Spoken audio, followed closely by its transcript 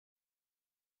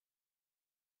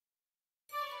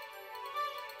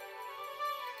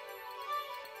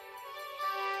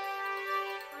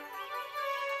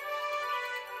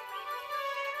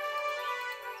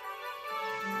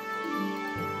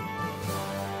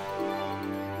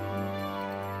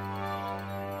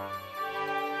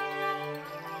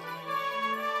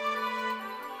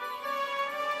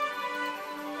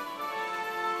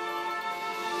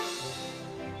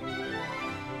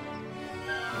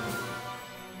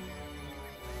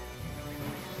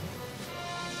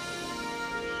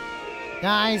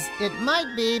Guys, it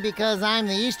might be because I'm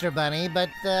the Easter Bunny, but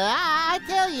I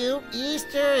tell you,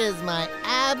 Easter is my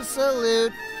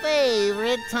absolute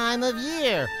favorite time of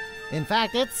year. In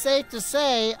fact, it's safe to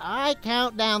say I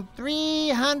count down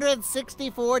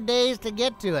 364 days to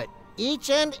get to it, each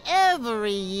and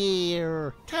every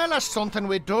year. Tell us something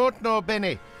we don't know,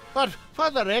 Benny. But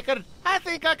for the record, I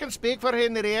think I can speak for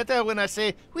Henrietta when I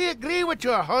say we agree with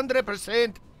you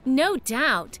 100%. No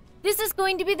doubt. This is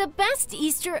going to be the best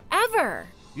Easter ever.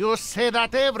 You say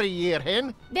that every year,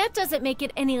 Hen. That doesn't make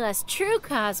it any less true,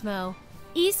 Cosmo.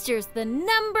 Easter's the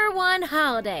 #1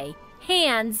 holiday,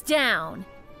 hands down.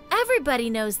 Everybody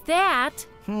knows that.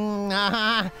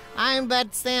 I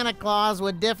bet Santa Claus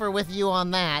would differ with you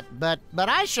on that, but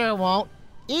I sure won't.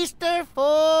 Easter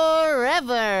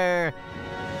forever.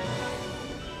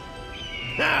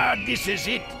 This is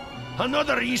it.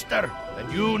 Another Easter. And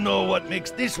you know what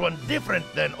makes this one different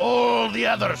than all the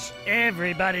others.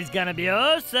 Everybody's gonna be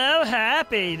oh so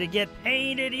happy to get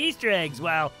painted Easter eggs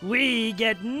while we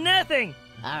get nothing.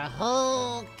 Our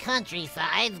whole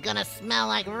countryside's gonna smell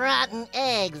like rotten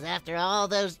eggs after all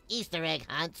those Easter egg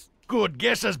hunts. Good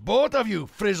guesses, both of you,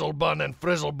 Frizzlebun and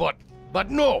Frizzlebutt. But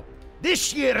no,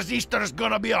 this year's Easter's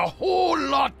gonna be a whole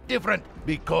lot different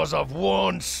because of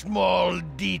one small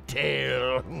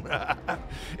detail.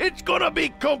 It's gonna be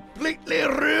completely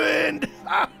ruined.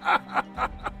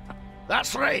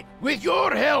 That's right. With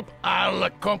your help, I'll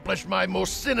accomplish my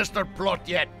most sinister plot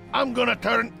yet. I'm gonna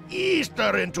turn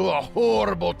Easter into a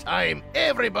horrible time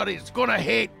everybody's gonna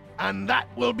hate, and that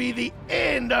will be the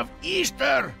end of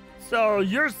Easter. So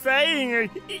you're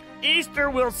saying Easter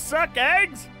will suck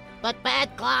eggs? But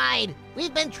Bad Clyde,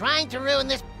 we've been trying to ruin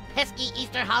this pesky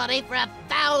Easter holiday for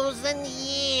 1,000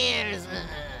 years.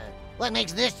 What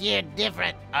makes this year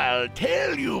different? I'll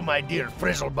tell you, my dear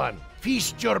Frizzlebun.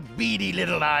 Feast your beady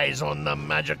little eyes on the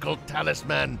magical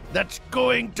talisman that's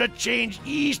going to change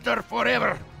Easter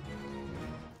forever.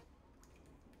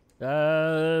 What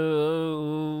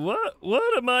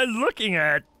am I looking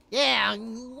at? Yeah,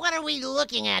 what are we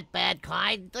looking at, Bad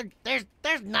Clyde? There's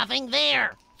nothing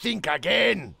there. Think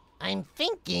again. I'm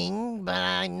thinking, but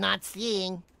I'm not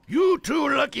seeing. You two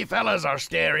lucky fellas are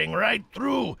staring right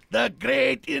through the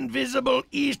great invisible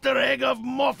Easter egg of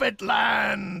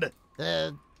Moffatland.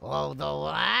 The what?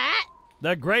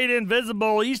 The great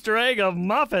invisible Easter egg of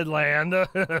Moffatland.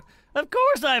 Of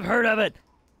course I've heard of it,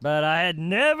 but I had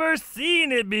never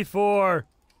seen it before.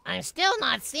 I'm still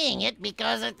not seeing it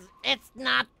because it's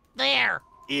not there.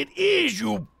 It is,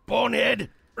 you bonehead,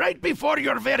 right before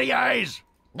your very eyes.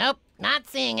 Nope, not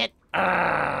seeing it.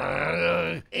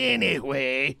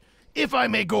 Anyway, if I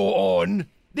may go on,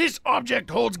 this object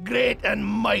holds great and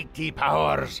mighty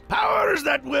powers. Powers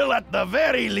that will, at the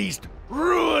very least,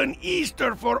 ruin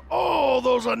Easter for all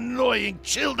those annoying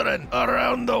children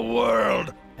around the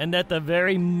world. And at the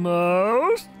very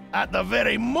most? At the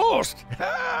very most,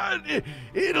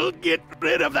 it'll get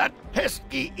rid of that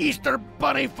pesky Easter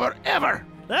bunny forever.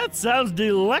 That sounds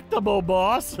delectable,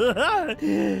 boss.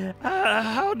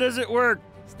 How does it work?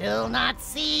 Still not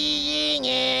seeing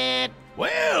it.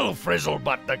 Well,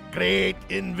 Frizzlebutt, the great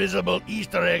invisible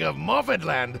Easter egg of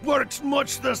Moffatland works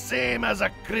much the same as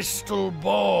a crystal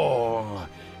ball.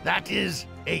 That is,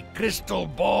 a crystal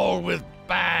ball with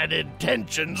bad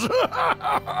intentions.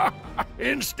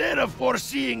 Instead of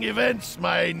foreseeing events,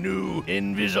 my new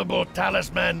invisible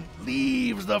talisman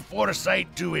leaves the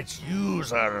foresight to its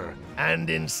user, and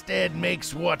instead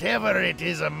makes whatever it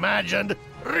is imagined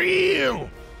real.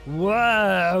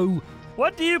 Wow!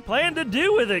 What do you plan to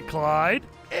do with it, Clyde?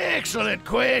 Excellent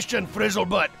question,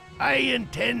 Frizzlebutt. I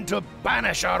intend to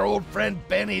banish our old friend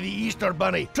Benny the Easter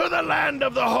Bunny to the land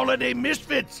of the holiday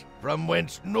misfits, from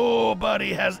whence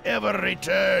nobody has ever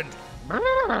returned.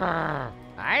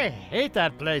 I hate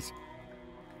that place.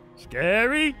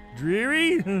 Scary?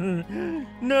 Dreary?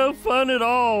 No fun at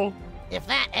all. If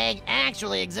that egg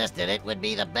actually existed, it would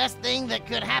be the best thing that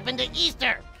could happen to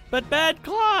Easter. But Bad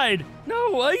Clyde,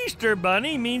 no Easter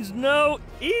Bunny means no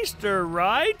Easter,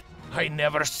 right? I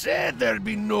never said there'd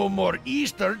be no more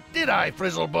Easter, did I,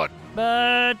 Frizzlebutt?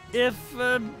 But if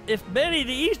Benny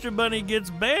the Easter Bunny gets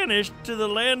banished to the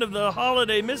land of the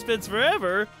holiday misfits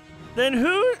forever, then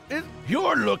who is...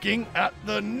 You're looking at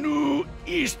the new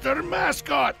Easter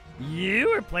mascot. You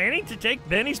are planning to take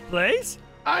Benny's place?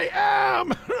 I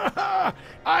am!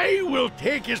 I will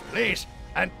take his place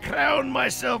and crown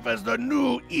myself as the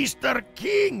new Easter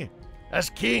King. As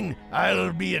king,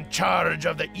 I'll be in charge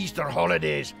of the Easter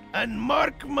holidays. And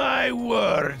mark my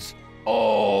words,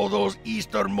 all those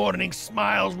Easter morning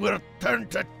smiles will turn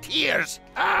to tears.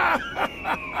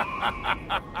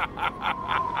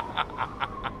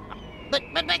 But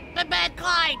Bad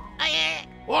Clyde,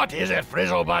 What is it,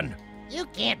 Frizzlebun? You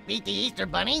can't beat the Easter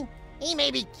Bunny. He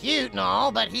may be cute and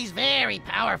all, but he's very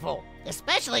powerful.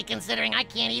 Especially considering I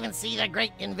can't even see the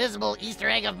great invisible Easter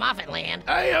egg of Moffetland.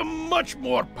 I am much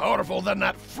more powerful than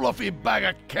that fluffy bag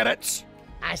of carrots.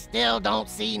 I still don't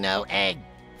see no egg.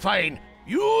 Fine.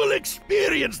 You'll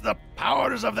experience the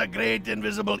powers of the great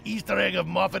invisible Easter egg of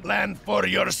Moffetland for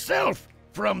yourself.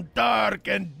 From dark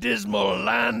and dismal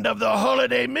land of the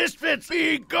holiday misfits,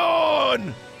 be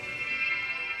gone!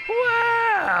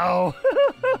 Wow!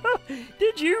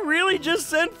 Did you really just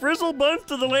send Frizzlebuns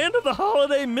to the land of the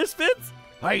holiday misfits?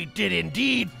 I did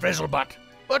indeed, Frizzlebutt.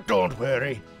 But don't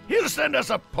worry, he'll send us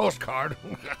a postcard.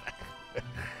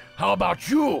 How about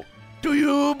you? Do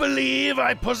you believe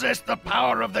I possess the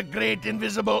power of the great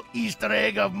invisible Easter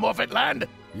egg of Moffetland?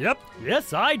 Yep,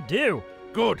 yes I do.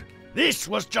 Good. This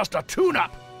was just a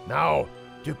tune-up. Now,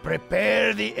 to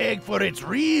prepare the egg for its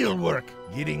real work,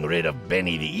 getting rid of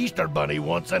Benny the Easter Bunny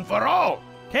once and for all.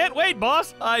 Can't wait,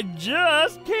 boss. I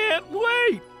just can't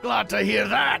wait. Glad to hear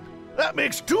that. That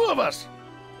makes two of us.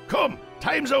 Come,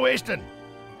 time's a-wasting.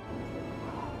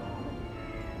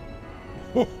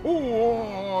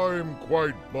 I'm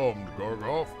quite bummed,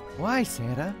 Gargoff. Why,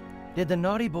 Santa? Did the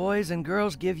naughty boys and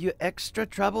girls give you extra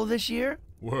trouble this year?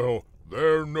 Well,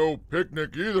 they're no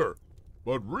picnic either.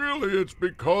 But really, it's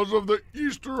because of the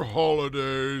Easter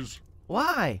holidays.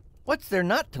 Why? What's there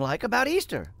not to like about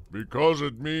Easter? Because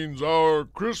it means our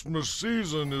Christmas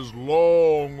season is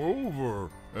long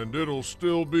over, and it'll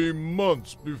still be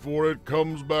months before it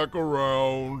comes back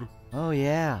around. Oh,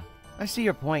 yeah. I see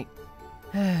your point.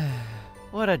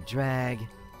 What a drag.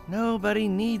 Nobody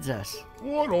needs us.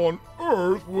 What on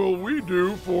earth will we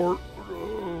do for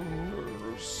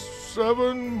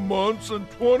 7 months and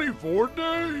 24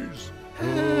 days?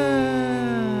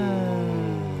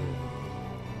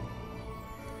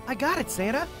 I got it,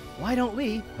 Santa. Why don't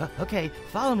we, okay,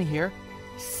 follow me here,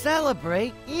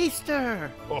 celebrate Easter?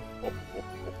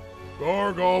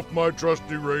 Gargoff, my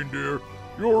trusty reindeer,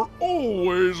 you're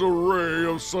always a ray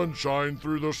of sunshine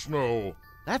through the snow.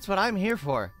 That's what I'm here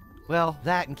for. Well,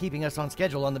 that and keeping us on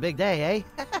schedule on the big day,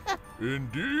 eh?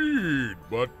 Indeed,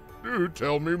 but do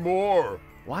tell me more.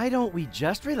 Why don't we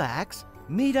just relax,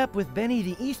 meet up with Benny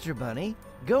the Easter Bunny,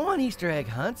 go on Easter egg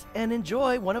hunts, and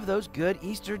enjoy one of those good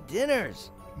Easter dinners?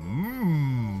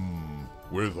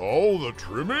 With all the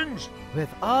trimmings? With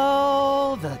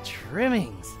all the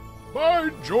trimmings. By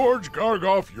George,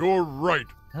 Gargoff, you're right.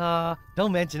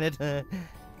 Don't mention it.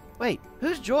 Wait,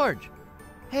 who's George?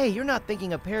 Hey, you're not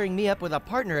thinking of pairing me up with a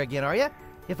partner again, are you?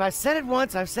 If I said it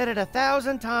once, I've said it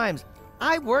 1,000 times.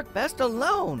 I work best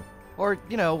alone. Or,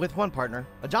 you know, with one partner.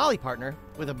 A jolly partner.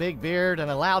 With a big beard and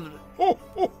a loud...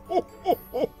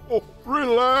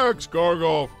 Relax,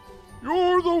 Gargoff.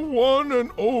 You're the one and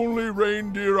only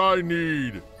reindeer I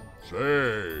need.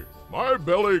 Say, my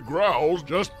belly growls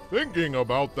just thinking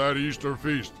about that Easter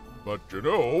feast. But you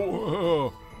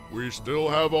know, we still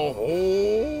have a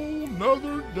whole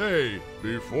nother day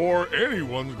before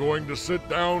anyone's going to sit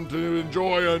down to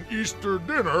enjoy an Easter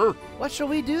dinner. What shall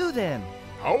we do then?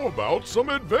 How about some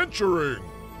adventuring?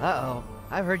 Uh-oh,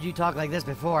 I've heard you talk like this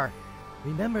before.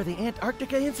 Remember the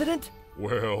Antarctica incident?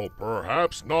 Well,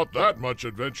 perhaps not that much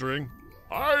adventuring.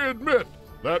 I admit,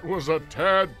 that was a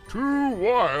tad too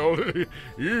wild,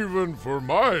 even for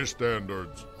my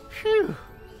standards. Phew,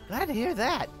 glad to hear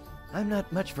that. I'm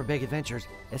not much for big adventures,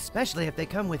 especially if they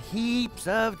come with heaps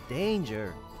of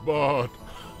danger. But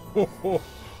a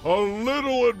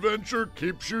little adventure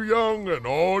keeps you young and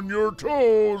on your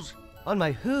toes. On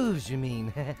my hooves, you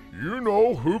mean? You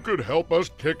know who could help us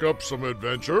kick up some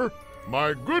adventure?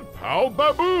 My good pal,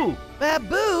 Baboo!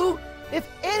 Baboo? If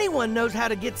anyone knows how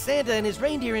to get Santa and his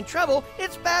reindeer in trouble,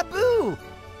 it's Baboo!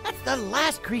 That's the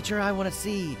last creature I want to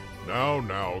see.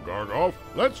 Now, Gargoff,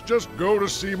 let's just go to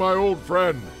see my old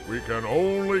friend. We can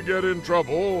only get in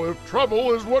trouble if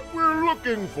trouble is what we're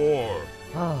looking for.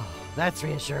 Oh, that's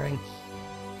reassuring.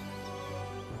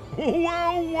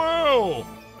 Well,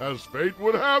 as fate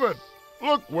would have it,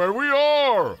 look where we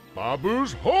are,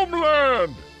 Baboo's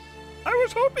homeland. I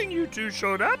was hoping you two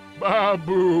showed up.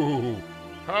 Baboo,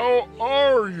 how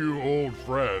are you, old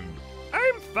friend?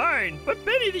 I'm fine, but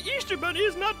Benny the Easter Bunny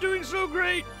is not doing so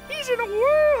great. He's in a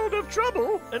world of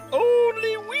trouble, and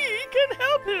only we can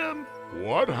help him.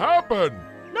 What happened?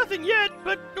 Nothing yet,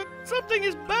 but something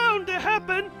is bound to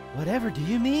happen. Whatever do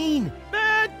you mean?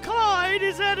 Bad Clyde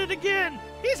is at it again.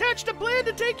 He's hatched a plan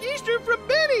to take Easter from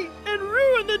Benny and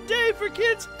ruin the day for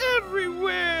kids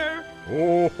everywhere.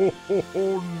 Oh,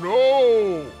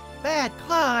 no! Bad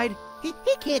Clyde? He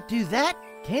can't do that,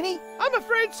 can he? I'm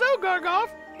afraid so,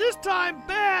 Gargoff. This time,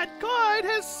 Bad Clyde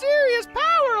has serious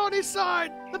power on his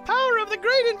side. The power of the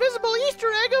great invisible Easter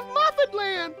egg of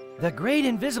Moffatland. The great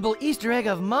invisible Easter egg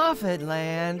of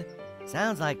Moffatland.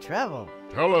 Sounds like trouble.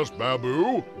 Tell us,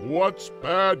 Babu, what's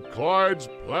Bad Clyde's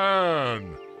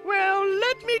plan? Well,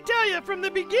 let me tell you from the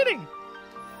beginning.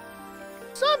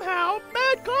 Somehow,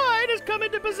 Bad Clyde has come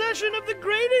into possession of the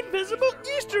great invisible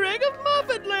Easter egg of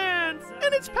Moffatland,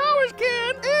 and its powers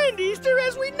can end Easter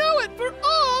as we know it for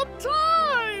all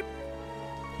time.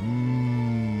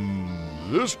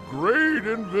 This great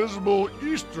invisible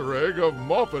Easter egg of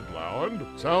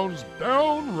Moffatland sounds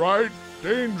downright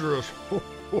dangerous.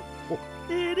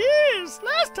 It is!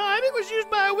 Last time it was used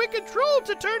by a wicked troll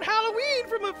to turn Halloween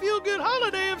from a feel-good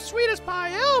holiday of sweetest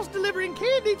pie elves delivering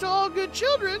candy to all good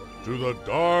children to the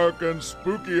dark and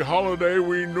spooky holiday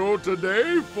we know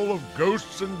today, full of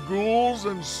ghosts and ghouls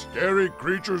and scary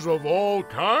creatures of all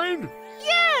kind?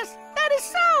 Yes, that is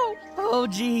so! Oh,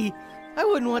 gee, I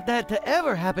wouldn't want that to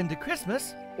ever happen to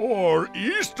Christmas. Or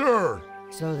Easter!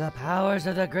 So the powers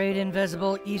of the great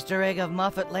invisible Easter egg of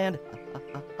Moffatland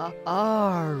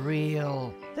are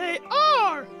real. They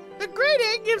are! The great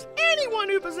egg gives anyone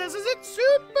who possesses it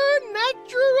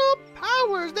supernatural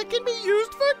powers that can be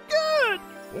used for good!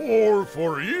 Or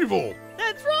for evil!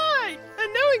 That's right!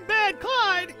 And knowing Bad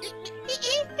Clyde,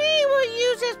 he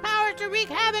will use his powers to wreak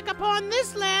havoc upon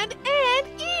this land and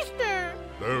Easter!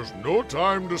 There's no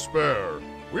time to spare.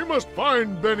 We must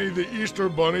find Benny the Easter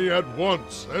Bunny at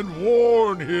once and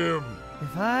warn him.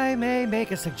 If I may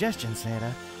make a suggestion,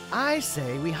 Santa, I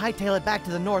say we hightail it back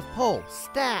to the North Pole,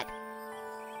 stat.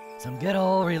 Some good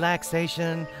old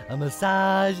relaxation, a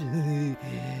massage,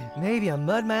 maybe a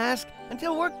mud mask,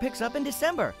 until work picks up in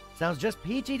December. Sounds just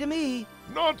peachy to me.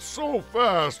 Not so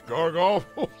fast, Gargoff.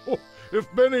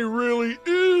 If Benny really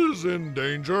is in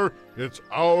danger, it's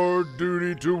our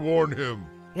duty to warn him.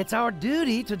 It's our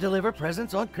duty to deliver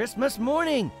presents on Christmas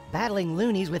morning. Battling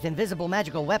loonies with invisible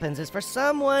magical weapons is for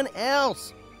someone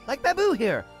else. Like Babu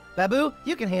here. Babu,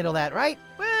 you can handle that, right?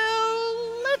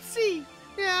 Well, let's see.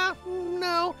 Yeah,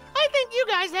 no. I think you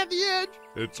guys have the edge.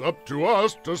 It's up to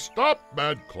us to stop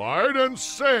Bad Clyde and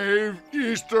save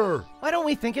Easter. Why don't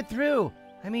we think it through?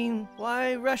 I mean,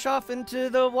 why rush off into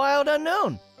the wild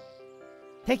unknown?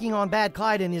 Taking on Bad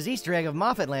Clyde and his Easter egg of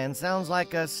Moffatland sounds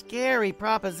like a scary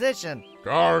proposition.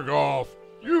 Gargoff,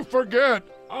 you forget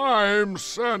I'm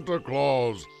Santa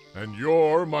Claus, and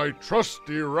you're my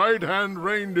trusty right-hand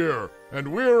reindeer,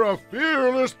 and we're a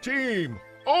fearless team,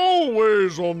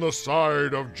 always on the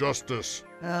side of justice.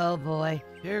 Oh boy,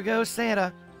 here goes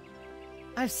Santa.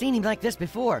 I've seen him like this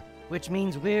before, which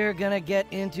means we're gonna get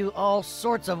into all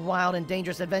sorts of wild and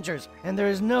dangerous adventures, and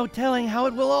there's no telling how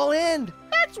it will all end.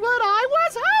 That's what I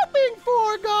was hoping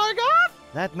for, Gargoff!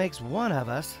 That makes one of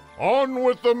us. On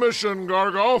with the mission,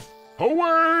 Gargoff!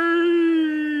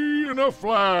 Away in a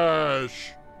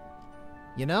flash!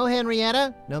 You know,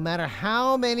 Henrietta, no matter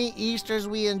how many Easters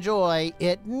we enjoy,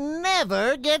 it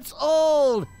never gets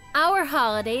old. Our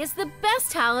holiday is the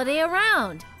best holiday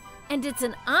around. And it's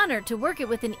an honor to work it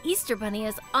with an Easter Bunny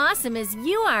as awesome as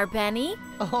you are, Benny.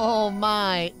 Oh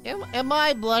my, am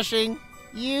I blushing?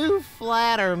 You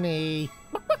flatter me.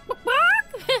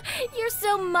 You're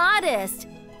so modest.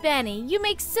 Benny, you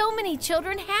make so many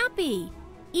children happy.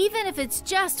 Even if it's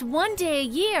just one day a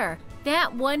year,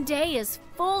 that one day is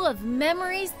full of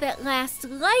memories that last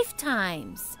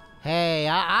lifetimes. Hey,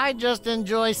 I just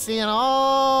enjoy seeing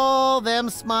all them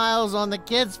smiles on the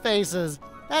kids' faces.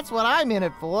 That's what I'm in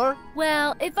it for.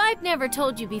 Well, if I've never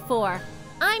told you before,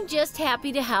 I'm just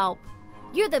happy to help.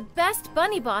 You're the best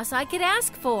bunny boss I could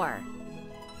ask for.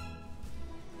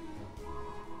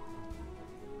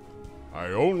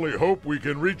 I only hope we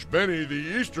can reach Benny the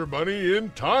Easter Bunny in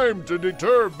time to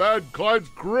deter Bad Clyde's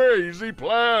crazy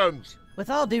plans. With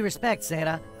all due respect,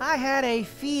 Santa, I had a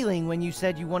feeling when you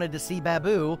said you wanted to see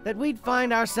Babu that we'd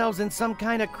find ourselves in some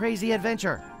kind of crazy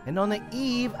adventure, and on the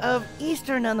eve of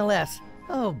Easter nonetheless.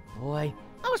 Oh boy,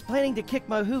 I was planning to kick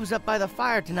my hooves up by the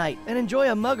fire tonight and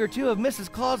enjoy a mug or two of Mrs.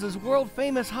 Claus's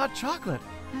world-famous hot chocolate.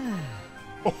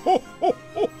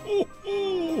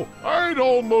 I'd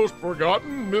almost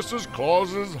forgotten Mrs.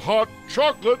 Claus's hot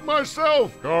chocolate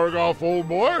myself, Gargoff, old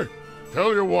boy.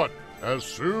 Tell you what, as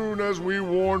soon as we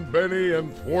warn Benny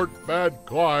and thwart Bad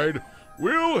Clyde,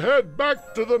 we'll head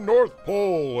back to the North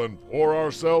Pole and pour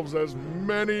ourselves as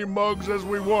many mugs as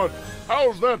we want.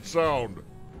 How's that sound?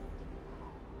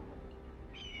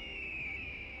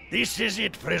 This is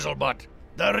it, Frizzlebutt.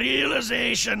 The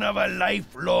realization of a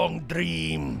lifelong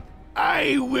dream.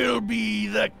 I will be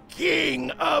the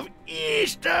King of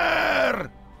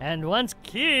Easter! And once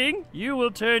king, you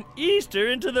will turn Easter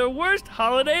into the worst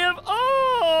holiday of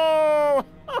all!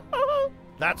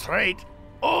 That's right.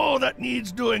 All that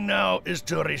needs doing now is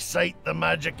to recite the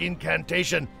magic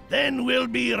incantation. Then we'll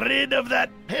be rid of that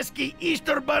pesky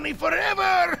Easter bunny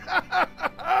forever!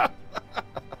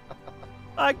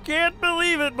 I can't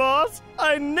believe it, boss.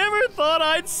 I never thought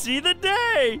I'd see the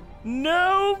day.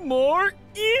 No more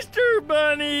Easter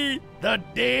Bunny. The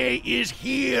day is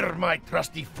here, my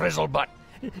trusty Frizzlebutt.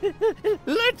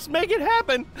 Let's make it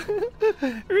happen.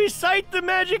 Recite the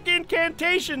magic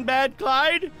incantation, Bad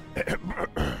Clyde.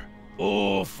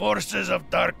 O forces of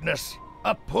darkness,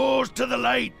 opposed to the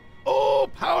light. O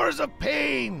powers of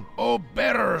pain, O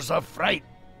bearers of fright.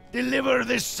 Deliver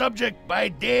this subject by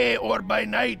day or by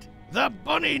night. The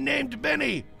bunny named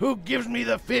Benny, who gives me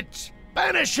the fits.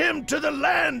 Banish him to the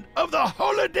land of the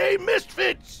holiday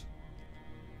misfits.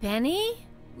 Benny?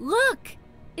 Look!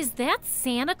 Is that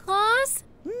Santa Claus?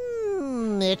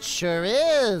 It sure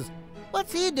is.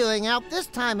 What's he doing out this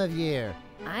time of year?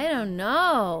 I don't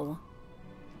know.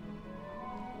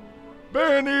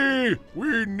 Benny,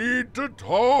 we need to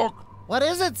talk. What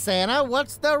is it, Santa?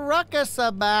 What's the ruckus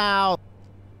about?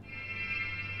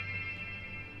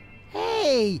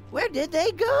 Hey, where did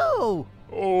they go?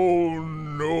 Oh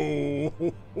no.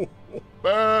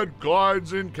 Bad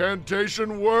Clyde's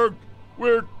incantation worked.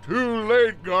 We're too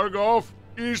late, Gargoff.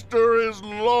 Easter is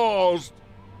lost.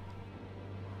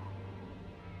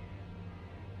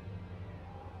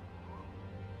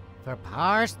 For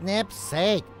Parsnip's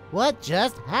sake, what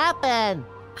just happened?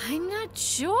 I'm not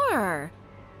sure.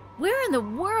 Where in the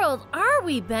world are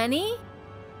we, Benny?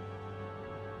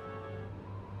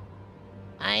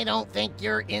 I don't think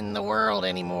you're in the world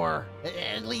anymore.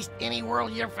 At least any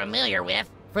world you're familiar with.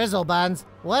 Frizzlebuns,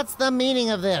 what's the meaning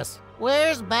of this?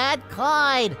 Where's Bad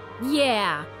Clyde?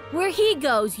 Yeah, where he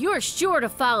goes, you're sure to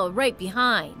follow right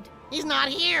behind. He's not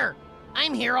here.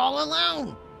 I'm here all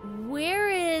alone. Where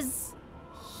is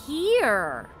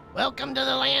here? Welcome to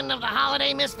the land of the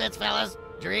holiday misfits, fellas.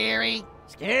 Dreary,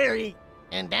 scary,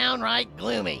 and downright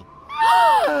gloomy.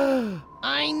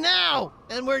 I know,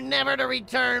 and we're never to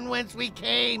return whence we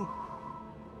came.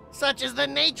 Such is the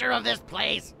nature of this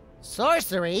place.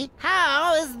 Sorcery?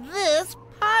 How is this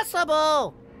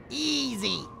possible?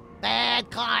 Easy. Bad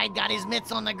Clyde got his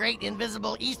mitts on the great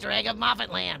invisible Easter egg of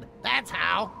Moffatland. That's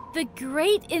how. The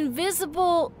Great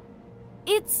Invisible...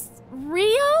 It's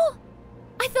real?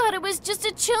 I thought it was just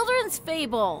a children's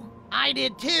fable. I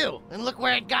did too, and look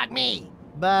where it got me.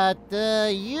 But,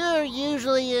 you're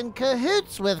usually in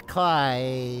cahoots with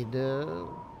Clyde.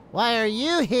 Why are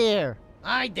you here?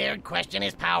 I dared question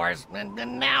his powers, and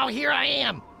now here I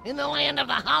am, in the land of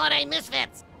the holiday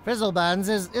misfits. Frizzlebuns,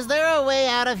 is there a way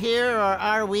out of here, or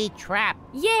are we trapped?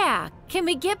 Yeah, can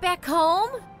we get back home?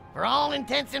 For all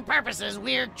intents and purposes,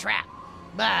 we're trapped.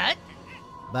 But...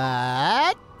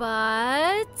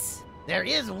 there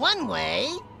is one way,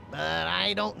 but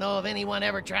I don't know of anyone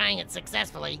ever trying it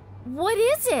successfully. What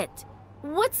is it?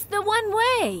 What's the one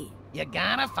way? You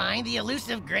gotta find the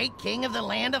elusive great king of the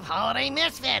land of holiday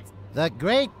misfits. The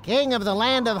great king of the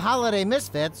land of holiday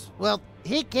misfits? Well,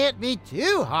 he can't be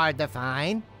too hard to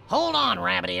find. Hold on,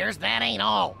 Rabbit Ears, that ain't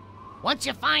all. Once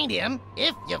you find him,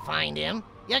 if you find him,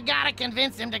 you gotta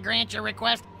convince him to grant your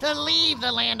request to leave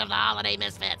the land of the holiday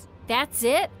misfits. That's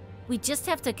it? We just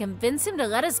have to convince him to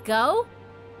let us go?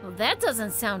 Well, that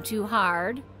doesn't sound too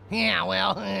hard. Yeah,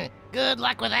 well, good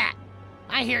luck with that.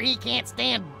 I hear he can't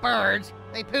stand birds.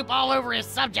 They poop all over his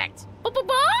subjects.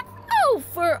 Oh,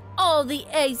 for all the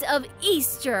eggs of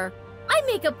Easter! I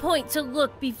make a point to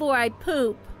look before I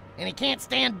poop. And he can't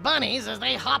stand bunnies as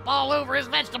they hop all over his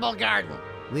vegetable garden.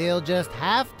 We'll just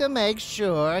have to make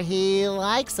sure he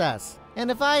likes us. And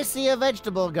if I see a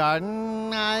vegetable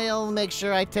garden, I'll make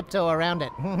sure I tiptoe around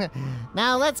it.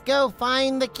 Now let's go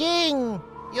find the king.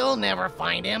 You'll never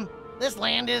find him. This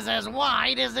land is as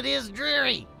wide as it is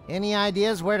dreary. Any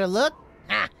ideas where to look?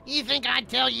 You think I'd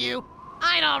tell you?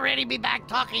 I'd already be back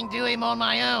talking to him on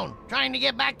my own, trying to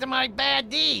get back to my bad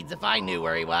deeds if I knew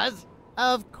where he was.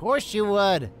 Of course you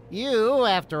would. You,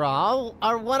 after all,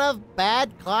 are one of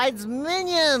Bad Clyde's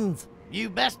minions. You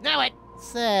best know it.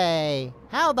 Say,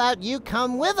 how about you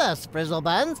come with us,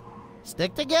 Frizzlebuns?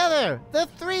 Stick together, the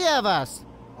three of us.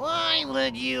 Why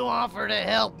would you offer to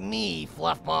help me,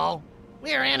 Fluffball?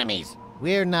 We're enemies.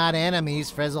 We're not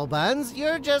enemies, Frizzlebuns.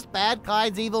 You're just Bad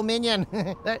Clyde's evil minion.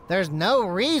 There's no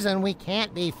reason we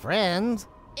can't be friends.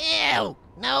 Ew!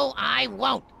 No, I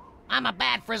won't. I'm a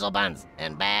bad Frizzlebuns,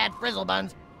 and bad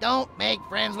Frizzlebuns don't make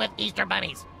friends with Easter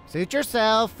bunnies. Suit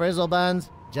yourself, Frizzlebuns.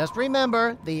 Just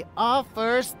remember, the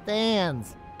offer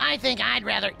stands. I think I'd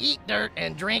rather eat dirt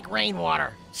and drink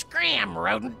rainwater. Scram,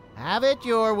 rodent. Have it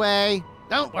your way.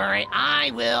 Don't worry,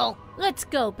 I will. Let's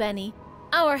go, Benny.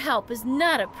 Our help is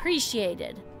not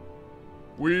appreciated.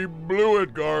 We blew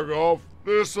it, Gargoff.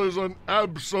 This is an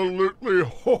absolutely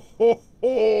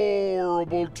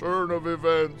horrible turn of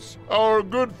events. Our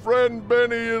good friend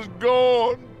Benny is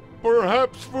gone,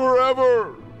 perhaps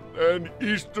forever, and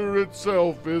Easter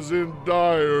itself is in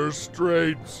dire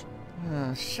straits.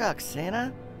 Oh, shucks,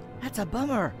 Santa. That's a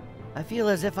bummer. I feel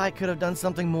as if I could have done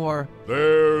something more.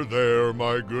 There,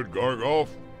 my good Gargoff.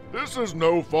 This is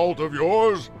no fault of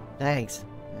yours. Thanks.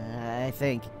 I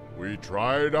think. We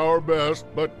tried our best,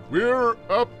 but we're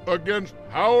up against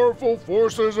powerful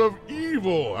forces of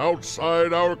evil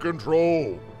outside our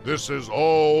control. This is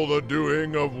all the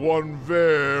doing of one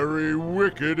very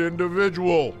wicked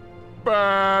individual,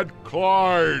 Bad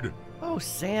Clyde. Oh,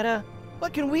 Santa,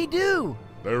 what can we do?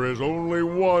 There is only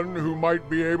one who might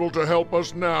be able to help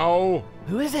us now.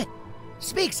 Who is it?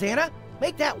 Speak, Santa.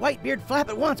 Make that white beard flap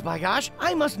at once, by gosh.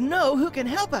 I must know who can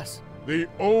help us. The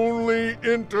only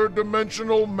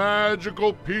interdimensional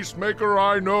magical peacemaker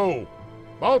I know,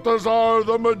 Balthazar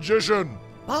the Magician.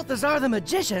 Balthazar the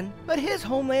Magician? But his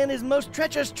homeland is most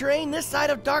treacherous terrain this side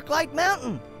of Darklight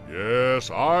Mountain. Yes,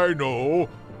 I know,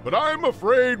 but I'm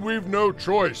afraid we've no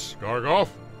choice,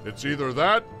 Gargoff. It's either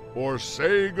that or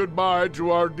say goodbye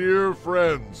to our dear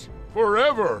friends.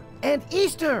 Forever. And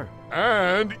Easter.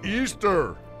 And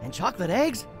Easter. And chocolate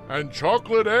eggs. And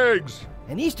chocolate eggs.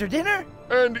 And Easter dinner.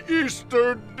 And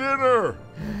Easter dinner.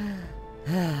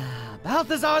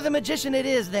 Balthazar the Magician it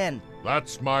is, then.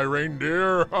 That's my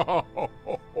reindeer.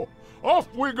 Off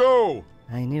we go.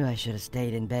 I knew I should have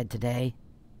stayed in bed today.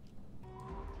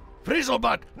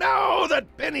 Frizzlebutt, now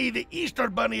that Benny the Easter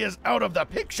Bunny is out of the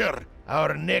picture,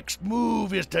 our next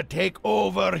move is to take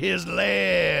over his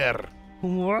lair.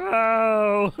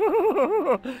 Wow!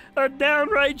 A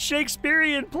downright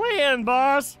Shakespearean plan,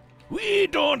 boss! We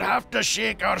don't have to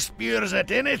shake our spears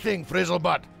at anything,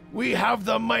 Frizzlebutt. We have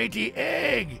the mighty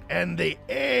egg, and the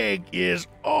egg is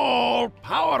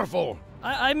all-powerful.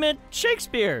 I meant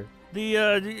Shakespeare.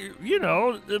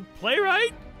 The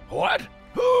playwright? What?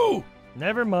 Who?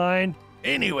 Never mind.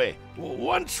 Anyway,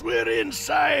 once we're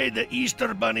inside the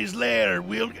Easter Bunny's lair,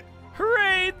 we'll...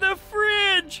 Hooray, the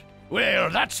fridge! Well,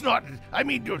 that's not... I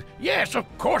mean, yes, of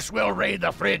course we'll raid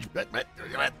the fridge, but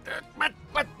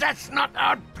that's not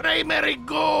our primary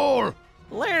goal.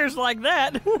 Lairs like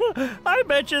that? I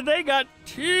bet you they got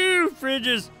 2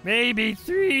 fridges, maybe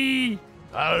 3.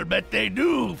 I'll bet they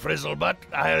do, Frizzlebutt.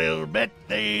 I'll bet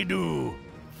they do.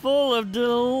 Full of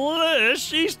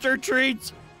delicious Easter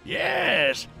treats.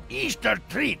 Yes, Easter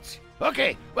treats.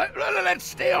 Okay, well, let's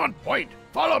stay on point.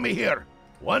 Follow me here.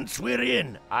 Once we're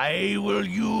in, I will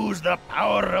use the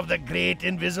power of the great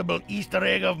invisible Easter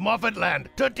egg of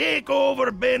Moffatland to take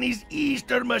over Benny's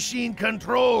Easter machine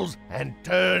controls and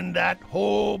turn that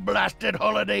whole blasted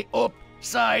holiday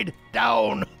upside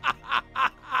down.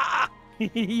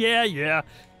 Yeah.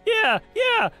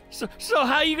 So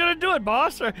how you gonna do it,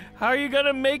 boss? Or how are you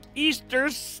gonna make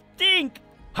Easter stink?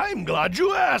 I'm glad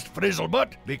you asked,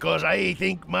 Frizzlebutt, because I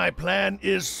think my plan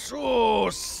is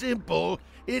so simple.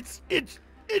 It's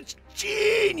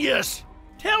genius.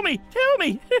 Tell me. Tell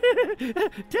me,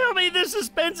 the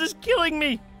suspense is killing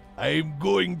me. I'm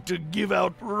going to give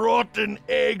out rotten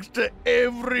eggs to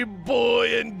every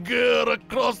boy and girl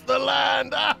across the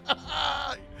land.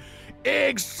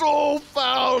 Eggs so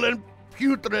foul and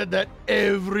putrid that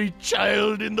every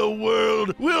child in the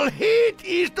world will hate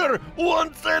Easter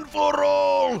once and for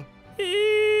all. Ew.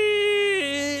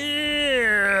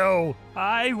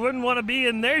 I wouldn't want to be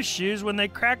in their shoes when they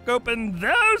crack open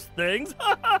those things.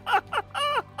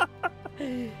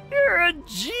 You're a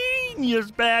genius,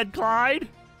 Bad Clyde.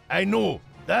 I know.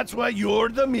 That's why you're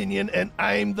the minion and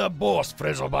I'm the boss,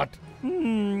 Frizzlebutt.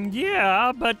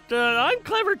 Yeah, but I'm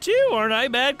clever too, aren't I,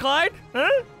 Bad Clyde?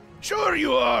 Huh? Sure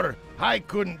you are. I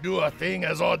couldn't do a thing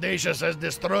as audacious as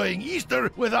destroying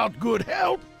Easter without good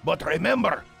help. But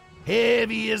remember,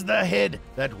 heavy is the head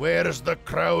that wears the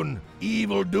crown.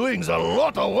 Evil doing's a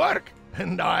lot of work,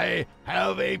 and I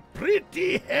have a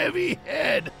pretty heavy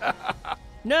head.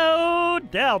 No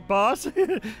doubt, boss.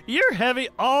 You're heavy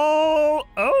all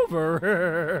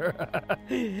over.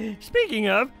 Speaking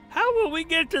of, how will we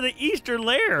get to the Easter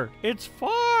lair? It's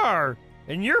far,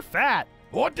 and you're fat.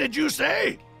 What did you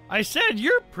say? I said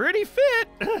you're pretty fit,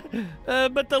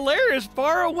 but the lair is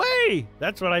far away.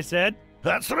 That's what I said.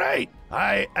 That's right.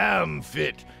 I am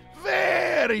fit.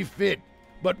 Very fit.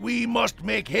 But we must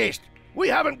make haste. We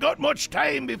haven't got much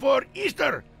time before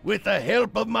Easter. With the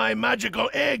help of my magical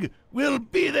egg, we'll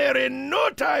be there in no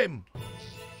time.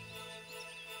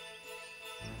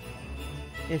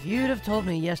 If you'd have told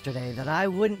me yesterday that I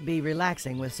wouldn't be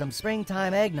relaxing with some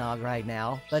springtime eggnog right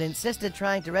now, but insisted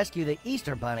trying to rescue the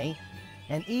Easter Bunny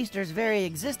and Easter's very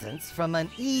existence from an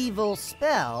evil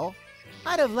spell,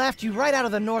 I'd have laughed you right out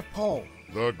of the North Pole.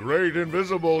 The great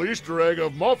invisible Easter egg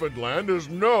of Moffatland is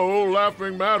no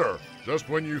laughing matter. Just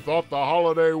when you thought the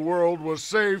holiday world was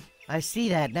safe. I see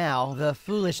that now, the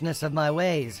foolishness of my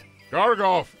ways.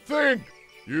 Gargoff, think!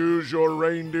 Use your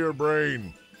reindeer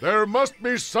brain. There must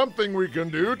be something we can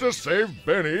do to save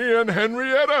Benny and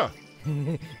Henrietta.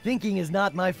 Thinking is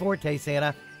not my forte,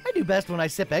 Santa. I do best when I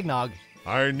sip eggnog.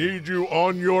 I need you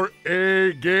on your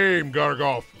A game,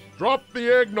 Gargoff. Drop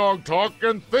the eggnog talk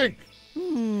and think.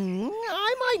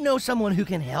 I might know someone who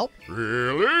can help.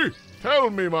 Really?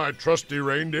 Tell me, my trusty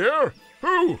reindeer.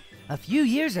 Who? A few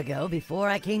years ago, before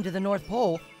I came to the North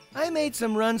Pole, I made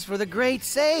some runs for the Great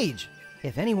Sage.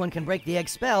 If anyone can break the egg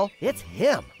spell, it's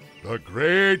him. The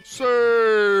Great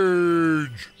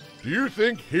Sage! Do you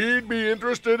think he'd be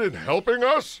interested in helping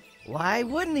us? Why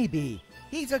wouldn't he be?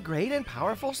 He's a great and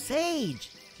powerful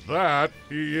sage. That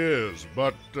he is,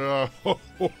 but,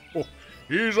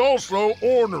 he's also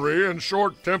ornery and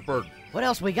short-tempered. What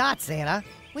else we got, Santa?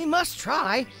 We must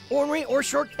try, ornery or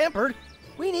short-tempered.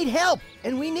 We need help,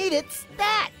 and we need it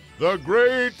stat! The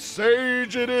Great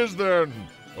Sage it is, then.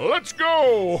 Let's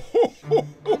go!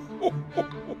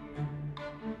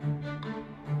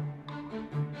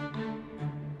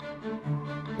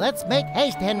 Let's make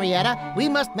haste, Henrietta. We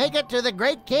must make it to the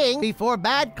Great King before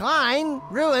Bad Klein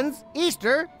ruins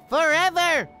Easter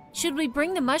forever. Should we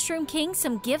bring the Mushroom King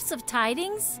some gifts of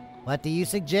tidings? What do you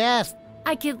suggest?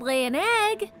 I could lay an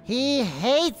egg. He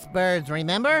hates birds,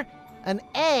 remember? An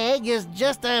egg is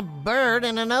just a bird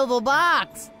in an oval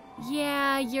box.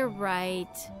 Yeah, you're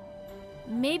right.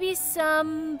 Maybe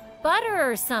some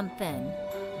butter or something.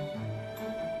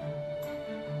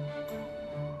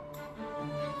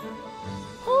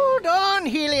 Hold on,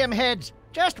 helium heads.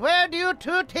 Just where do you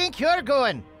two think you're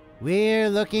going? We're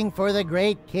looking for the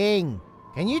Great King.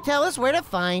 Can you tell us where to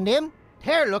find him?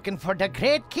 They're looking for the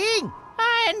Great King.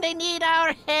 And they need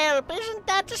our help. Isn't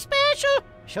that special?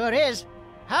 Sure is.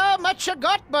 How much you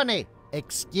got, Bunny?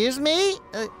 Excuse me?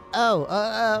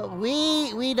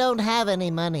 We don't have any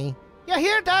money. You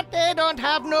hear that? They don't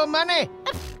have no money.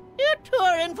 You two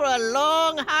are in for a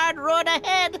long, hard road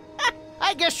ahead.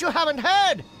 I guess you haven't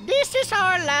heard. This is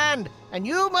our land, and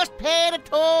you must pay the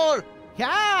toll.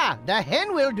 Yeah, the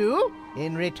hen will do.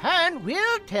 In return,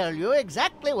 we'll tell you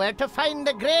exactly where to find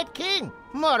the Great King,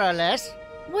 more or less.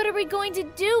 What are we going to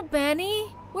do,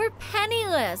 Benny? We're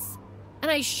penniless. And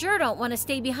I sure don't want to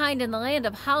stay behind in the land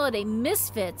of holiday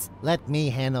misfits. Let me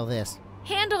handle this.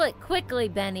 Handle it quickly,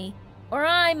 Benny, or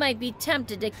I might be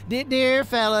tempted to... Dear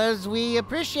fellas, we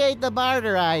appreciate the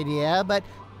barter idea, but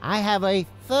I have a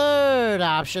third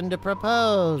option to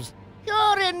propose.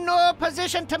 You're in no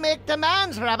position to make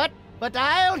demands, Rabbit, but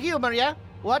I'll humor you.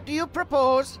 What do you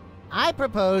propose? I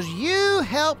propose you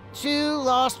help two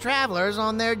lost travelers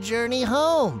on their journey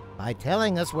home by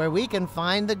telling us where we can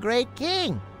find the Great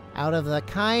King, out of the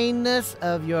kindness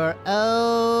of your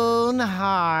own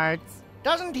hearts.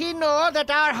 Doesn't he know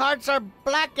that our hearts are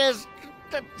black as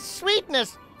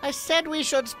sweetness? I said we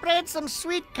should spread some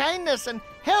sweet kindness and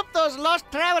help those lost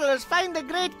travelers find the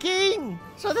Great King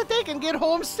so that they can get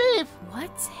home safe.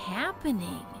 What's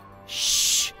happening?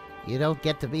 Shh! You don't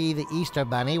get to be the Easter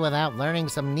Bunny without learning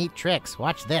some neat tricks.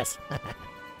 Watch this.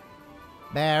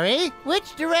 Barry,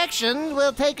 which direction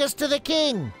will take us to the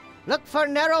king? Look for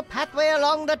narrow pathway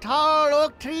along the tall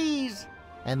oak trees.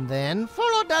 And then?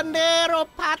 Follow the narrow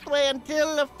pathway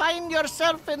until you find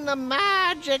yourself in the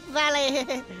Magic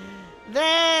Valley.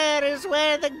 There is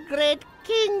where the Great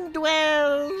King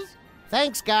dwells.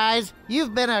 Thanks, guys.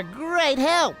 You've been a great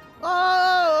help.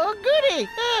 Oh, goody.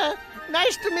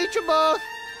 Nice to meet you both.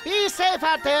 Be safe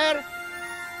out there.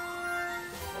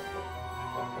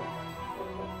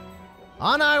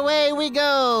 On our way we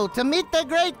go to meet the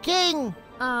Great King.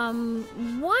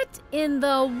 What in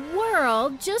the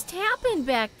world just happened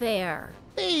back there?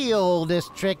 The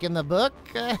oldest trick in the book.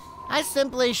 I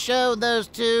simply showed those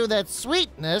two that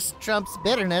sweetness trumps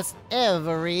bitterness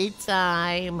every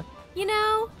time. You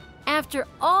know, after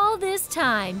all this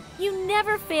time, you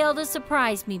never fail to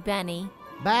surprise me, Benny.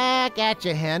 Back at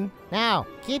you, Hen. Now,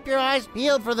 keep your eyes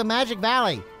peeled for the Magic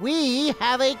Valley. We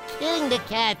have a king to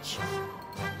catch.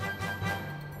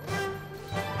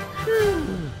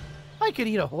 I could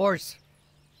eat a horse.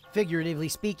 Figuratively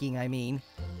speaking, I mean.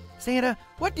 Santa,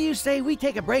 what do you say we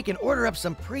take a break and order up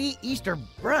some pre-Easter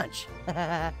brunch?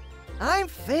 I'm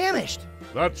famished.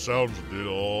 That sounds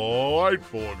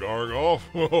delightful, Gargoff.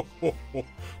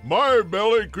 My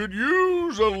belly could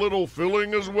use a little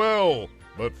filling as well.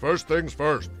 But first things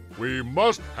first, we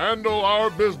must handle our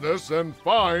business and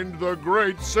find the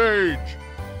great sage.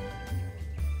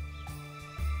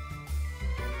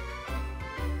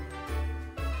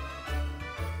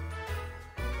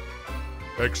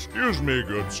 Excuse me,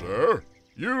 good sir.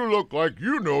 You look like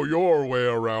you know your way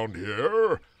around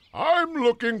here. I'm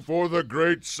looking for the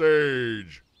great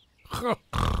sage.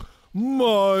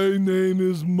 My name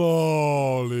is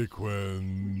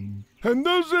Marlequin. And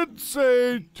does it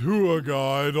say tour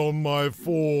guide on my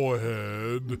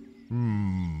forehead?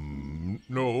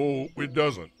 No, it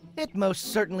doesn't. It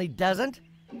most certainly doesn't.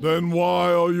 Then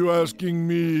why are you asking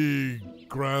me,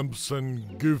 Gramps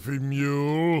and Goofy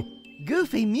Mule?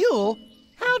 Goofy Mule?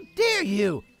 How dare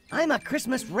you? I'm a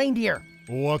Christmas reindeer.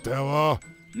 Whatever.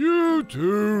 You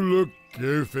two look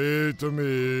goofy to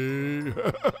me.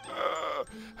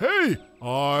 Hey,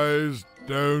 eyes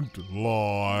don't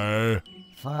lie.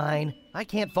 Fine. I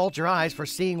can't fault your eyes for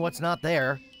seeing what's not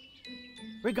there.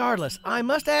 Regardless, I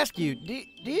must ask you, do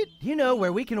you know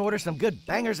where we can order some good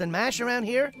bangers and mash around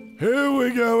here? Here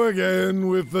we go again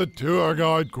with the tour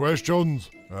guide questions.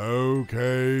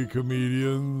 Okay,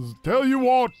 comedians, tell you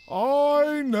what,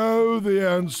 I know the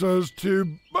answers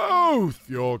to both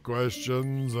your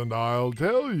questions, and I'll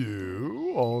tell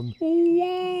you on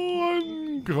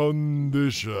one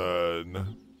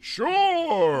condition.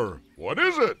 Sure! What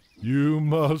is it? You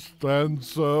must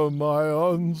answer my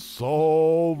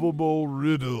unsolvable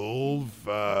riddle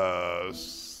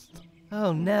first.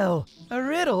 Oh no, a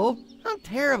riddle? I'm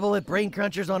terrible at brain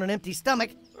crunchers on an empty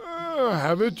stomach.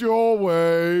 Have it your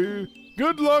way.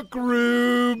 Good luck,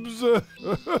 Rubes.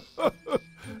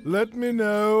 Let me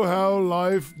know how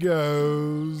life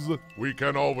goes. We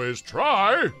can always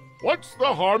try. What's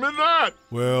the harm in that?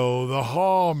 Well, the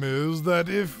harm is that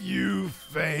if you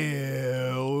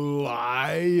fail,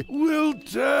 I will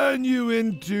turn you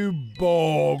into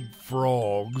bog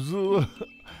frogs.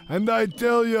 And I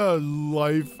tell you,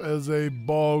 life as a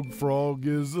bog frog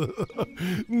is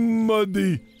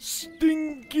muddy,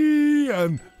 stinky,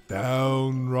 and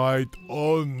downright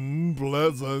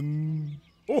unpleasant.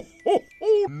 Oh,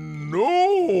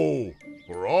 no!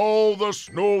 For all the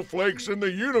snowflakes in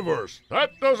the universe,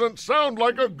 that doesn't sound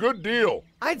like a good deal.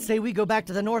 I'd say we go back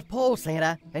to the North Pole,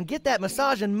 Santa, and get that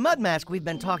massage and mud mask we've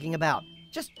been talking about.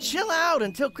 Just chill out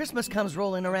until Christmas comes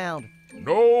rolling around.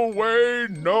 No way,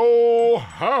 no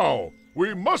how.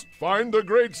 We must find the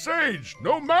great sage,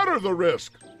 no matter the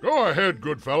risk. Go ahead,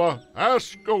 good fella.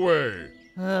 Ask away.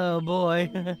 Oh, boy.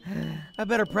 I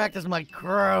better practice my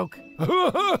croak.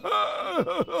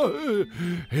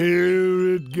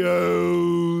 Here it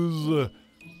goes.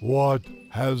 What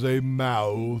has a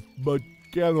mouth but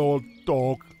cannot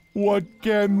talk? What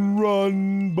can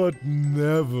run but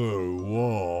never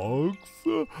walks?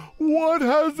 What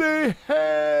has a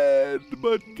head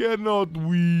but cannot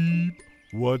weep?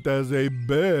 What has a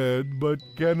bed but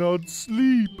cannot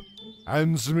sleep?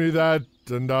 Answer me that,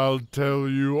 and I'll tell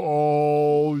you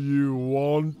all you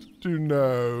want to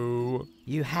know.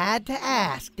 You had to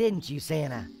ask, didn't you,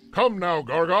 Santa? Come now,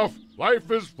 Gargoff.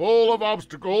 Life is full of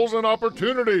obstacles and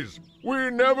opportunities. We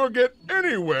never get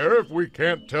anywhere if we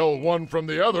can't tell one from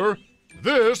the other.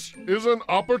 This is an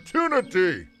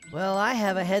opportunity. Well, I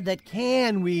have a head that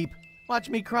can weep. Watch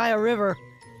me cry a river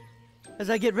as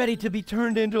I get ready to be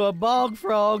turned into a bog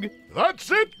frog.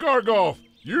 That's it, Gargoff.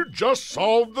 You just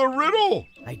solved the riddle.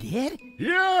 I did?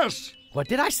 Yes. What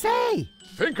did I say?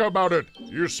 Think about it.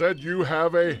 You said you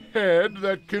have a head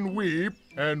that can weep,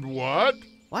 and what?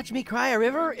 Watch me cry a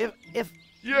river if...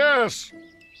 Yes.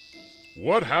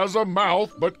 What has a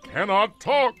mouth but cannot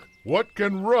talk? What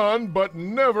can run but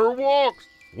never walks?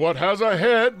 What has a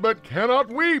head but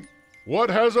cannot weep? What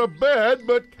has a bed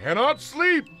but cannot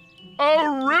sleep?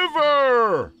 A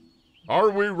river! Are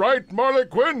we right,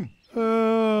 Marlequin?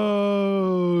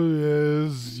 Oh,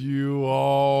 yes, you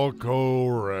are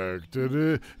correct.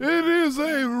 It is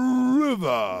a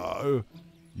river.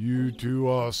 You two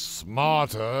are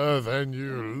smarter than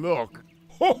you look.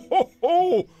 Ho, ho,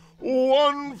 ho!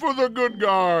 One for the good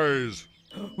guys.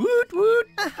 Woot woot!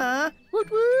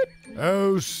 Woot woot!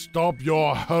 Oh, stop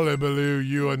your hullabaloo,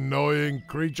 you annoying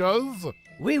creatures.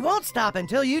 We won't stop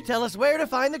until you tell us where to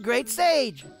find the great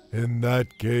sage. In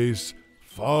that case,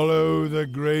 follow the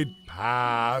great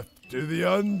path to the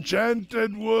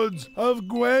enchanted woods of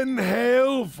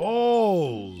Gwenhale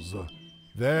Falls.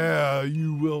 There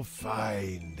you will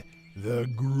find the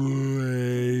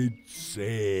great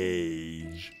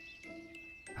sage.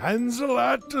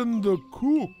 Hansel-Atten the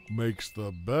cook makes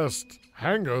the best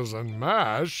hangers and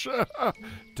mash.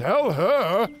 Tell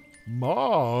her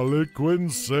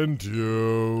Marlequin sent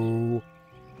you.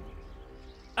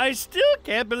 I still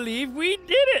can't believe we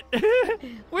did it.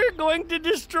 We're going to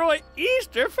destroy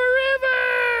Easter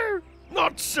forever.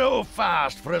 Not so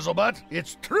fast, Frizzlebutt.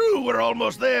 It's true we're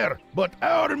almost there, but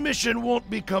our mission won't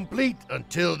be complete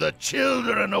until the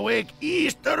children awake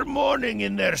Easter morning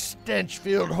in their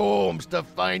stench-filled homes to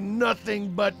find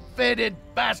nothing but fetid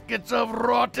baskets of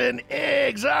rotten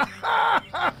eggs.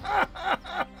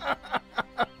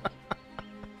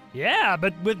 Yeah,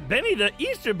 but with Benny the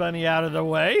Easter Bunny out of the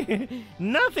way,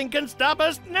 nothing can stop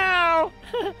us now.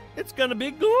 It's gonna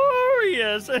be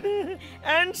glorious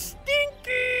and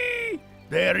stinky.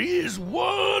 There is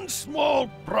one small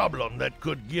problem that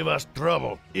could give us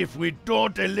trouble if we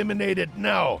don't eliminate it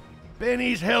now.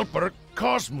 Benny's helper,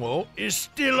 Cosmo, is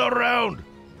still around.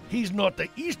 He's not the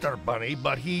Easter Bunny,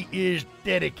 but he is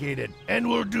dedicated and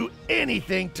will do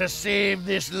anything to save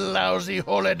this lousy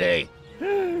holiday.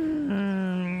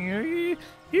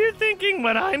 You thinking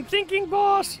what I'm thinking,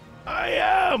 boss? I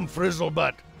am,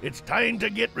 Frizzlebutt. It's time to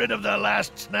get rid of the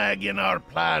last snag in our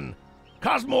plan.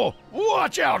 Cosmo,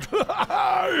 watch out!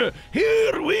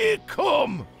 Here we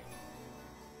come!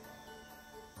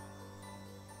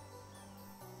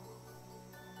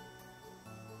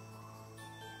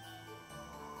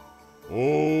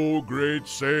 Oh, great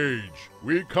sage,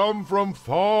 we come from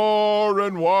far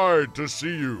and wide to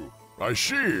see you. I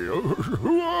see.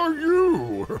 Who are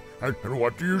you? And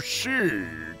what do you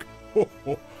seek?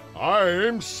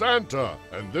 I'm Santa,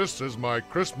 and this is my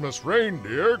Christmas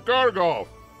reindeer, Gargoff.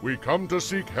 We come to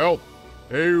seek help.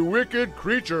 A wicked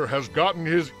creature has gotten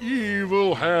his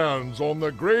evil hands on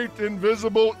the great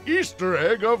invisible Easter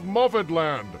egg of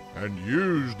Muffetland and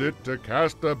used it to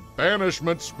cast a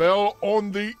banishment spell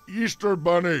on the Easter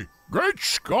Bunny. Great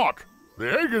Scott!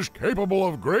 The egg is capable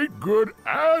of great good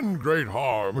and great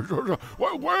harm.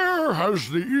 Where has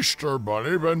the Easter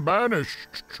Bunny been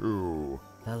banished to?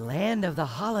 The land of the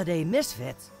holiday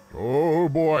misfits. Oh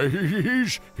boy,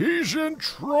 he's in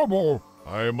trouble.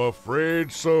 I'm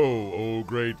afraid so, O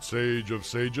great sage of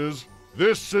sages.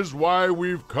 This is why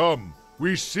we've come.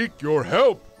 We seek your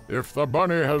help. If the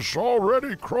bunny has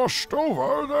already crossed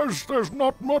over, there's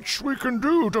not much we can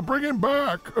do to bring him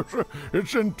back.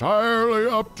 It's entirely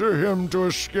up to him to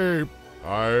escape.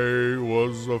 I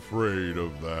was afraid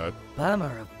of that.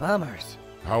 Bummer of bummers.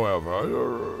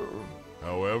 However,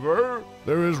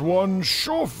 there is one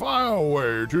surefire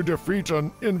way to defeat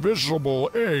an invisible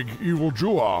egg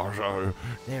evildoer.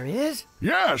 There is?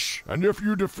 Yes, and if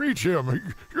you defeat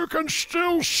him, you can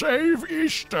still save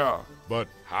Easter. But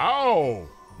how?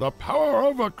 The power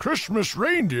of a Christmas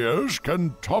reindeers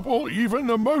can topple even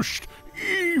the most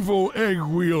evil egg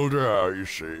wielder, you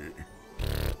see.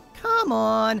 Come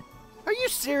on. Are you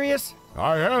serious?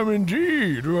 I am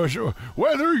indeed.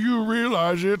 Whether you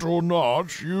realize it or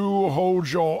not, you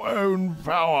hold your own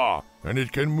power, and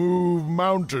it can move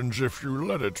mountains if you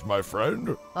let it, my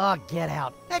friend. Oh, get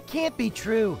out. That can't be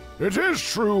true. It is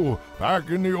true. Back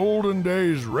in the olden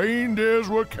days, reindeers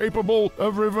were capable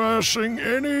of reversing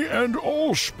any and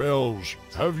all spells.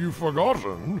 Have you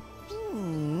forgotten?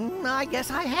 I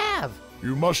guess I have.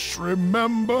 You must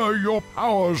remember your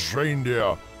powers,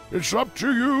 reindeer. It's up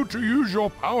to you to use your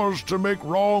powers to make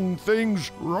wrong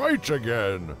things right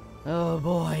again. Oh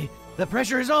boy, the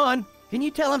pressure is on. Can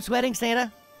you tell I'm sweating,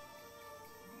 Santa?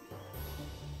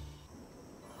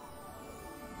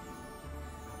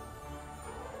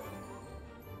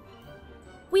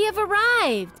 We have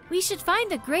arrived! We should find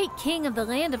the great king of the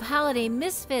land of holiday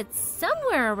misfits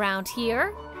somewhere around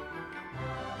here.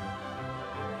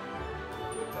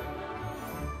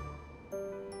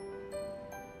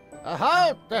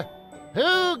 Halt!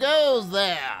 Who goes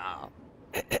there?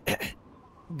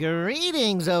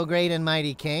 Greetings, O great and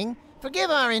mighty king.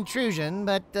 Forgive our intrusion,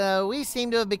 but we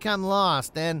seem to have become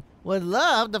lost and would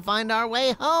love to find our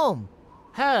way home.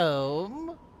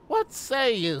 Home? What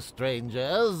say you,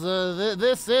 strangers?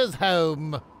 This is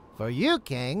home. For you,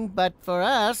 king, but for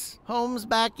us, home's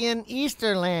back in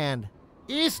Easterland.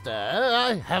 Easter?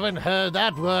 I haven't heard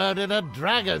that word in a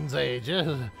dragon's age.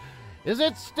 Is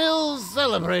it still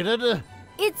celebrated?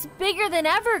 It's bigger than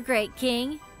ever, great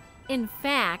king. In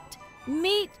fact,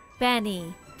 meet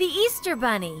Benny, the Easter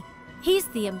Bunny. He's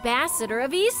the ambassador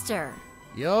of Easter.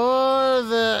 You're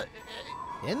the...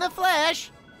 In the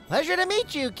flesh. Pleasure to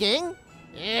meet you, king.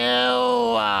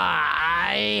 Ew,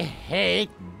 I hate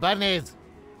bunnies.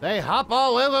 They hop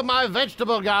all over my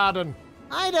vegetable garden.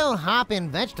 I don't hop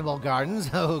in vegetable gardens,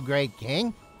 oh great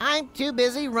king. I'm too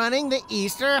busy running the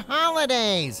Easter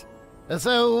holidays.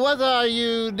 So what are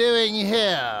you doing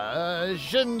here?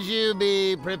 Shouldn't you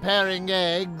be preparing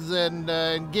eggs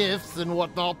and gifts and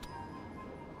whatnot?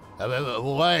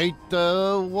 Wait,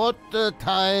 what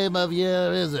time of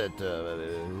year is it?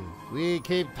 We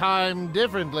keep time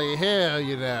differently here,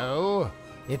 you know.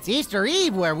 It's Easter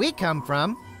Eve where we come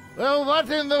from. Well, what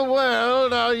in the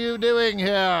world are you doing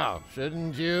here?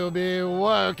 Shouldn't you be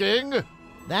working?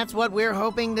 That's what we're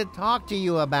hoping to talk to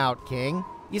you about, King.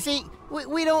 You see,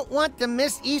 we don't want to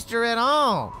miss Easter at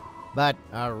all. But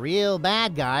a real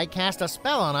bad guy cast a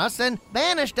spell on us and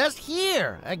banished us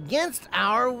here against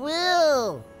our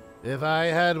will. If I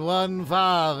had 1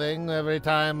 farthing every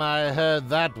time I heard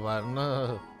that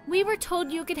one. We were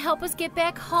told you could help us get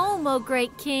back home, oh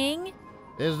great king.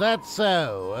 Is that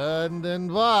so?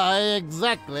 And why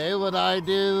exactly would I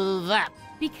do that?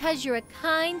 Because you're a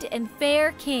kind and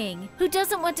fair king who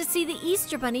doesn't want to see the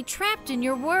Easter Bunny trapped in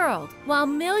your world, while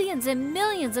millions and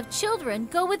millions of children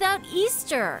go without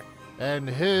Easter. And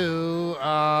who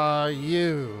are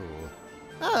you?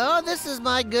 Oh, this is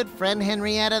my good friend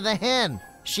Henrietta the hen.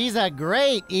 She's a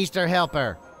great Easter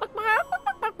helper.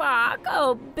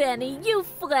 Oh, Benny, you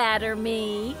flatter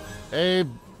me. A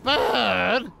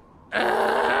bird?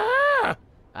 Ah!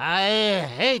 I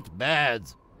hate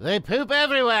birds. They poop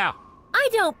everywhere. I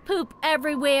don't poop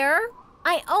everywhere.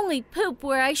 I only poop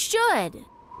where I should.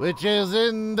 Which is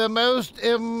in the most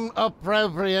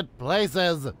inappropriate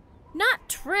places. Not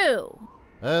true.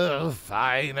 Oh,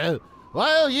 fine.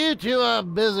 While you two are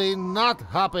busy not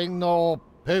hopping nor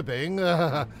pooping,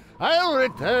 I'll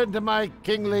return to my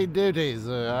kingly duties.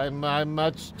 I'm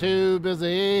much too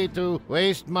busy to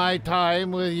waste my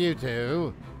time with you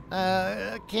two.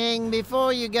 King,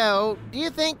 before you go, do you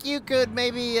think you could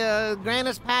maybe grant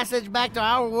us passage back to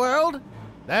our world?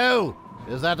 No!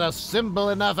 Is that a simple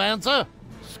enough answer?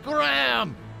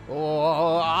 Scram!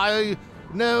 Oh, I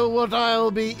know what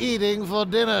I'll be eating for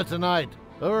dinner tonight.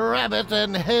 A rabbit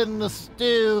and hen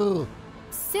stew.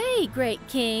 Say, great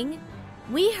king,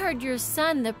 we heard your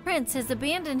son, the prince, has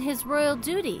abandoned his royal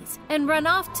duties and run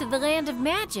off to the land of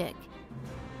magic.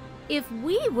 If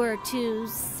we were to,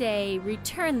 say,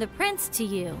 return the prince to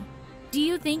you, do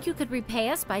you think you could repay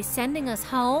us by sending us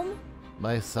home?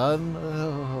 My son?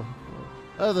 Oh,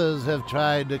 others have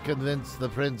tried to convince the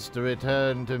prince to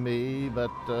return to me,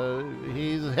 but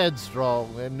he's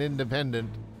headstrong and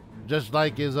independent, just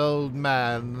like his old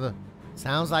man.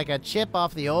 Sounds like a chip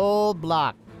off the old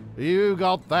block. You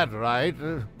got that right.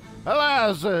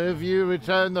 Alas, if you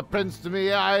return the prince to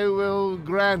me, I will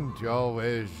grant your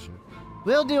wish.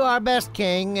 We'll do our best,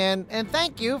 King, and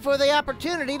thank you for the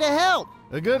opportunity to help.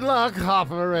 Good luck,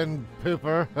 Hopper and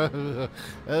Pooper.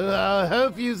 I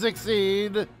hope you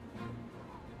succeed.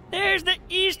 There's the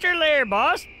Easter lair,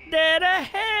 boss. Dead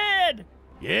ahead.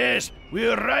 Yes,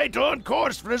 we're right on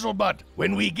course, Frizzlebutt.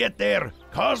 When we get there,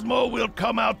 Cosmo will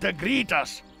come out to greet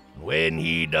us. When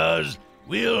he does,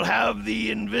 we'll have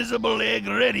the invisible egg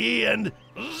ready and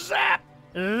zap!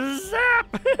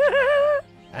 Zap!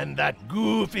 And that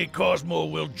goofy Cosmo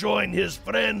will join his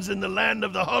friends in the land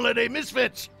of the holiday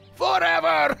misfits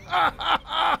forever!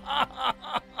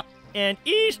 And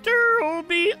Easter will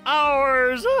be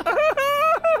ours!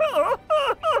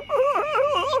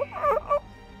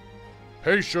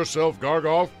 Pace yourself,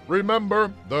 Gargoff.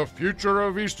 Remember, the future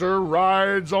of Easter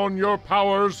rides on your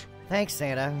powers. Thanks,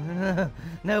 Santa.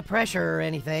 No pressure or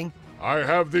anything. I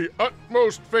have the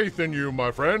utmost faith in you,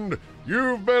 my friend.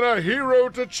 You've been a hero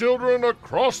to children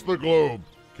across the globe,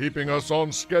 keeping us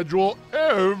on schedule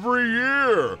every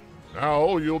year.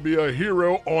 Now you'll be a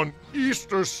hero on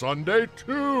Easter Sunday,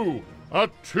 too. A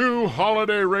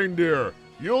 2-holiday reindeer.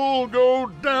 You'll go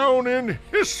down in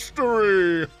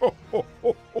history.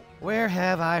 Where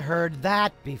have I heard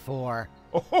that before?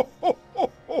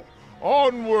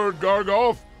 Onward,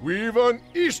 Gargoff. We've an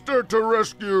Easter to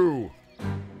rescue.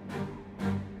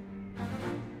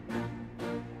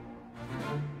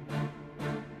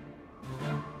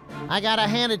 I gotta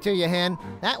hand it to you, Hen.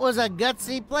 That was a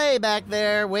gutsy play back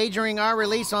there, wagering our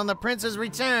release on the prince's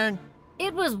return.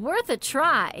 It was worth a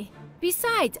try.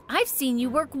 Besides, I've seen you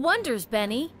work wonders,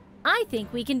 Benny. I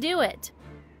think we can do it.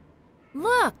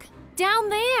 Look, down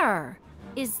there.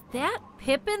 Is that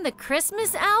Pippin the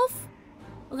Christmas elf?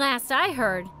 Last I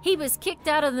heard, he was kicked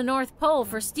out of the North Pole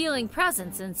for stealing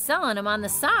presents and selling them on the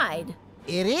side.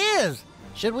 It is.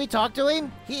 Should we talk to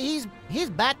him? He's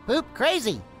bat poop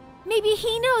crazy. Maybe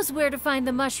he knows where to find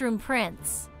the Mushroom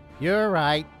Prince. You're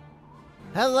right.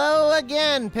 Hello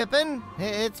again, Pippin.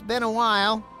 It's been a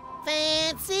while.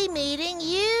 Fancy meeting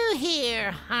you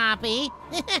here, Hoppy.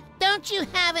 Don't you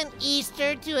have an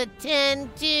Easter to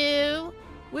attend to?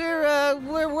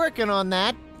 We're working on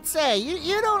that. Say,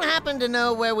 you don't happen to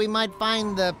know where we might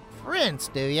find the prince,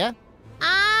 do you?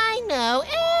 I know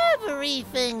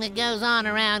everything that goes on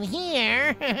around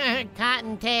here,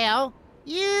 Cottontail.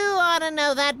 You ought to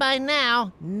know that by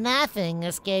now. Nothing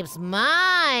escapes my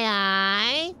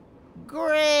eye.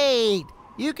 Great!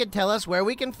 You could tell us where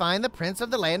we can find the Prince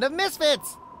of the Land of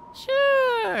Misfits.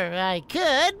 Sure, I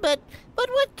could, but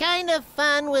what kind of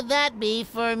fun would that be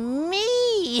for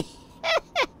me?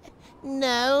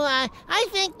 No, I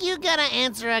think you gotta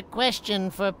answer a question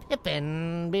for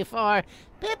Pippin before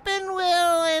Pippin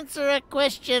will answer a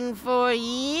question for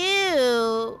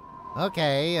you.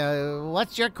 Okay,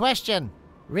 what's your question?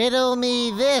 Riddle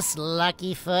me this,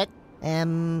 Luckyfoot.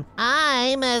 I'm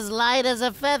as light as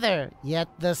a feather, yet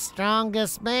the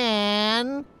strongest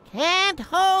man can't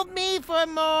hold me for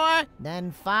more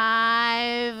than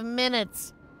 5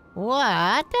 minutes.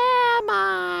 What am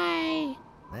I?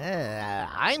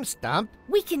 I'm stumped.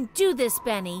 We can do this,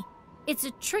 Benny. It's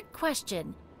a trick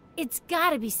question. It's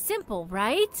gotta be simple,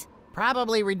 right?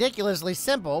 Probably ridiculously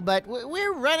simple, but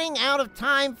we're running out of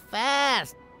time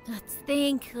fast. Let's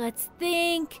think.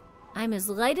 I'm as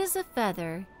light as a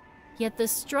feather, yet the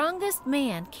strongest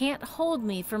man can't hold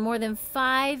me for more than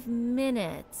 5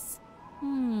 minutes.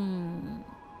 I'm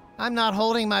not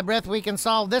holding my breath we can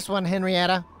solve this one,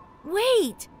 Henrietta.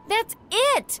 Wait, that's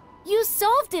it! You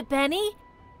solved it, Benny!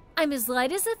 I'm as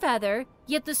light as a feather,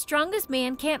 yet the strongest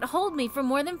man can't hold me for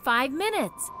more than 5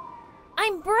 minutes.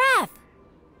 I'm breath!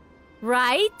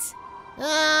 Right?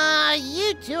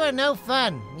 You two are no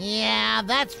fun. Yeah,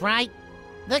 that's right.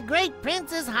 The great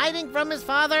prince is hiding from his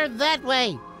father that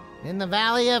way, in the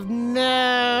Valley of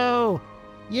No.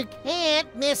 You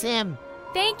can't miss him.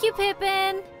 Thank you,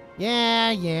 Pippin.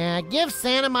 Yeah, give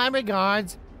Santa my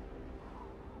regards.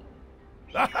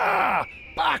 Aha!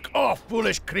 Back off,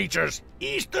 foolish creatures!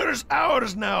 Easter's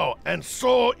ours now, and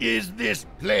so is this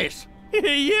place.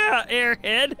 Yeah,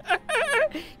 airhead.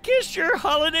 Kiss your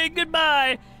holiday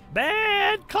goodbye.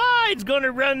 Bad Clyde's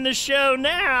gonna run the show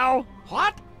now.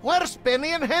 What? Where's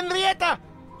Benny and Henrietta?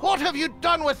 What have you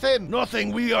done with them?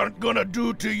 Nothing we aren't gonna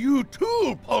do to you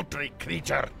too, paltry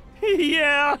creature.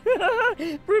 Yeah.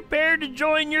 Prepare to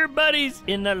join your buddies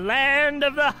in the land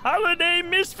of the holiday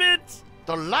misfits.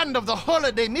 The land of the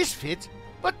holiday misfits?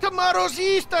 But tomorrow's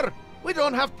Easter. We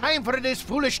don't have time for this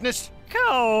foolishness.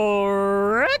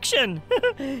 Correction.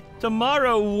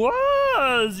 Tomorrow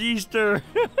was Easter.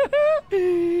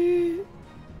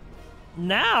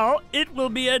 Now it will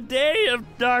be a day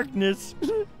of darkness,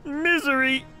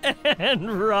 misery,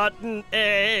 and rotten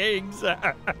eggs.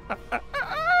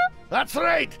 That's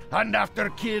right, and after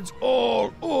kids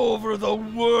all over the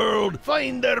world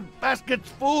find their baskets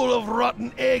full of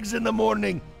rotten eggs in the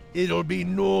morning, it'll be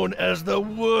known as the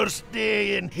worst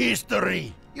day in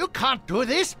history. You can't do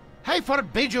this. I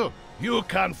forbid you. You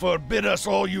can forbid us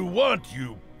all you want,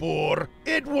 you bore.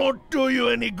 It won't do you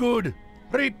any good.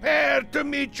 Prepare to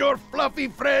meet your fluffy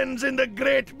friends in the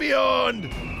great beyond.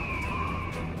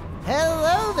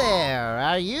 Hello there.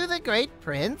 Are you the great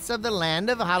prince of the land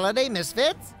of holiday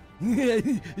misfits?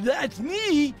 That's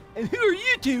me. And who are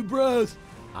you two bros?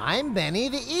 I'm Benny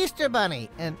the Easter Bunny,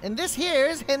 and this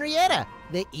here's Henrietta,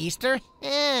 the Easter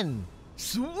Hen.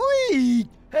 Sweet!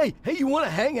 Hey, you want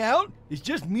to hang out? It's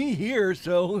just me here,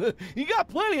 so you got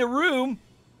plenty of room.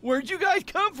 Where'd you guys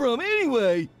come from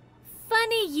anyway?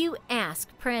 Funny you ask,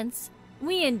 Prince.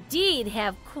 We indeed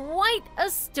have quite a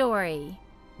story.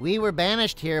 We were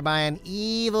banished here by an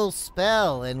evil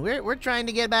spell, and we're trying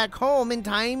to get back home in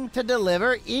time to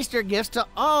deliver Easter gifts to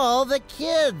all the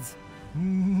kids.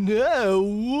 No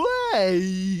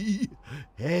way!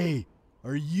 Hey,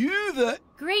 are you the...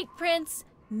 Great Prince,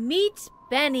 meet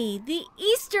Benny, the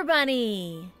Easter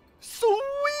Bunny.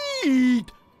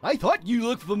 Sweet! I thought you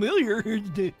looked familiar.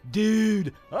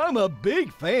 Dude, I'm a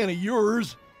big fan of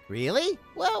yours. Really?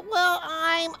 Well,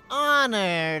 I'm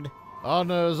honored.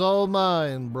 Honor's all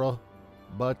mine, bro.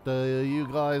 But you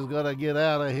guys gotta get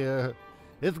out of here.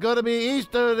 It's gonna be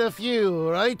Easter in a few,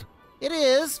 right? It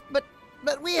is, but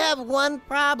we have one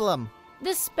problem.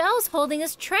 The spell's holding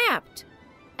us trapped,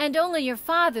 and only your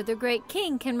father, the great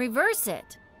king, can reverse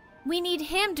it. We need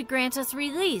him to grant us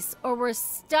release, or we're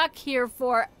stuck here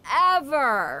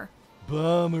forever.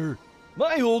 Bummer.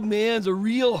 My old man's a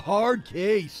real hard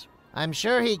case. I'm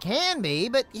sure he can be,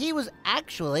 but he was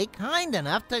actually kind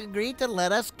enough to agree to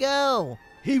let us go.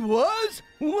 He was?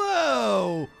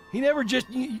 Whoa! He never just,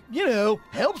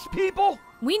 helps people?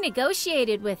 We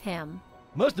negotiated with him.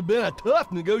 Must have been a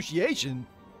tough negotiation.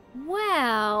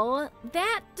 Well,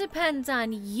 that depends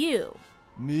on you.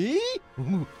 Me?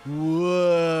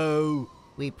 Whoa!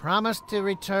 We promised to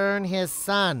return his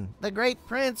son, the great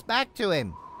prince, back to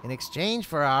him in exchange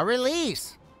for our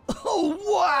release. Oh,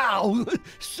 wow!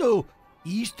 So,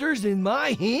 Easter's in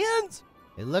my hands?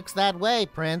 It looks that way,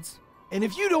 Prince. And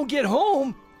if you don't get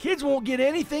home, kids won't get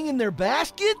anything in their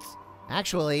baskets?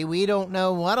 Actually, we don't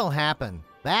know what'll happen.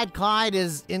 Bad Clyde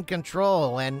is in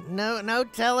control, and no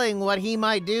telling what he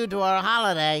might do to our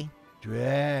holiday.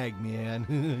 Drag,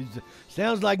 man.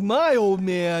 Sounds like my old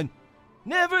man.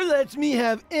 Never lets me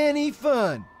have any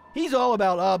fun. He's all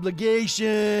about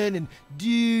obligation and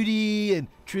duty and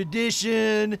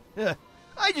tradition.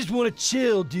 I just want to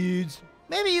chill, dudes.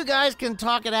 Maybe you guys can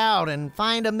talk it out and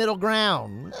find a middle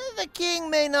ground. The king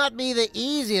may not be the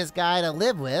easiest guy to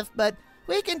live with, but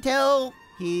we can tell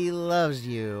he loves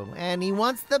you, and he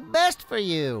wants the best for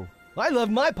you. I love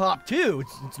my pop, too.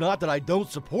 It's not that I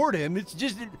don't support him. It's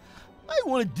just that I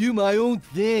want to do my own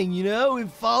thing, you know,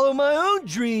 and follow my own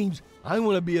dreams. I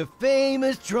want to be a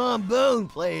famous trombone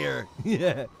player.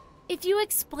 Yeah. If you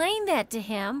explain that to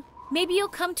him, maybe you'll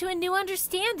come to a new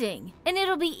understanding, and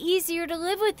it'll be easier to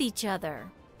live with each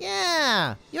other.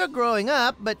 Yeah, you're growing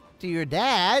up, but to your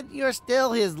dad, you're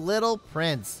still his little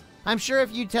prince. I'm sure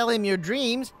if you tell him your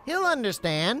dreams, he'll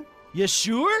understand. You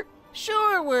sure?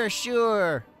 Sure, we're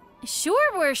sure.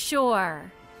 Sure, we're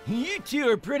sure. You two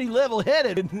are pretty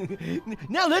level-headed.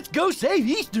 Now let's go save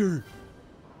Easter.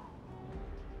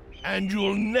 And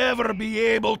you'll never be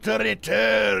able to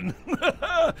return.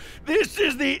 This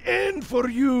is the end for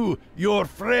you, your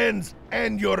friends,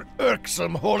 and your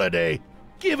irksome holiday.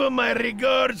 Give 'em my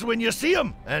regards when you see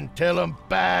 'em, and tell 'em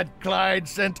Bad Clyde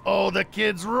sent all the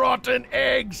kids rotten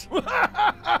eggs.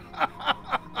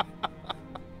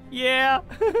 Yeah,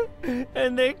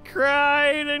 and they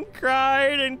cried and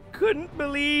couldn't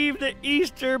believe the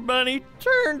Easter Bunny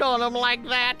turned on them like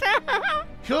that.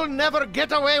 You'll never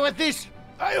get away with this.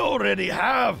 I already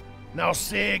have. Now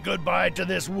say goodbye to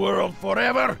this world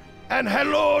forever, and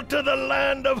hello to the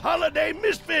land of holiday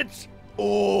misfits.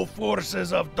 O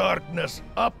forces of darkness,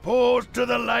 opposed to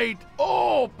the light,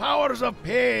 O powers of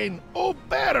pain, O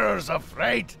bearers of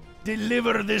fright,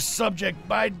 deliver this subject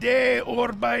by day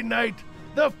or by night.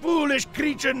 The foolish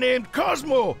creature named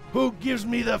Cosmo, who gives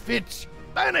me the fits,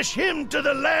 banish him to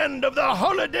the land of the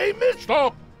holiday mist.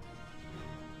 Stop!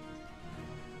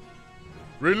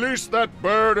 Release that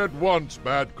bird at once,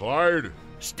 Bad Clyde.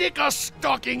 Stick a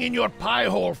stocking in your pie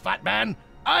hole, fat man.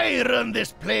 I run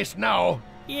this place now.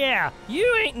 Yeah,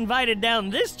 you ain't invited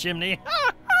down this chimney.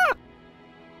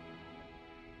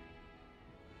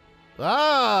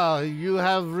 Ah, you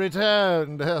have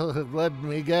returned. Let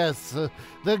me guess.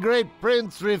 The great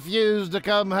prince refused to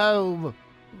come home.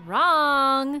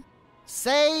 Wrong.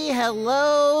 Say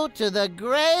hello to the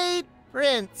great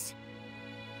prince.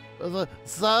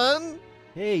 Son?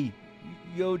 Hey,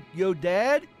 yo,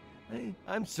 Dad?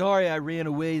 I'm sorry I ran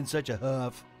away in such a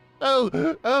huff.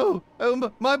 Oh,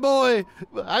 my boy.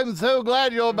 I'm so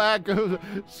glad you're back.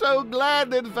 So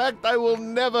glad, in fact, I will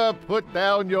never put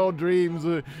down your dreams.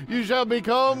 You shall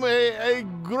become a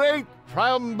great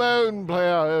trombone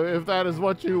player, if that is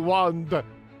what you want.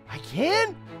 I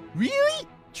can? Really?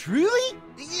 Truly?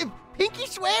 Pinky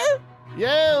swear?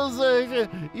 Yes,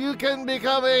 you can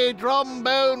become a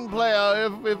trombone player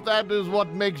if that is what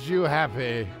makes you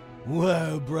happy.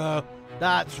 Whoa, bro.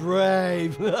 That's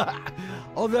rave.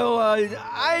 Although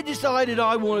I decided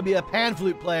I want to be a pan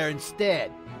flute player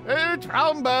instead. A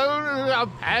trombone, a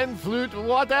pan flute,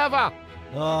 whatever.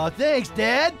 Aw, thanks,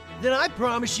 Dad. Then I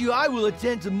promise you I will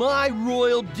attend to my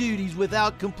royal duties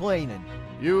without complaining.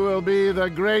 You will be the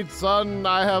great son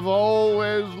I have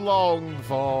always longed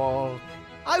for.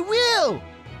 I will!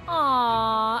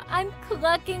 Aw, I'm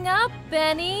clucking up,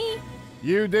 Benny.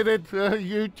 You did it.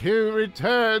 You two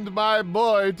returned my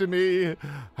boy to me.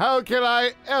 How can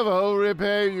I ever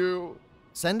repay you?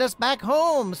 Send us back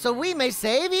home so we may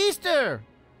save Easter.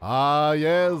 Ah,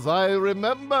 yes, I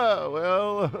remember.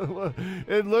 Well,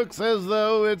 it looks as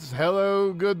though it's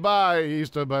hello, goodbye,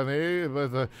 Easter Bunny.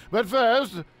 But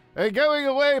first, a going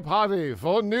away party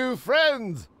for new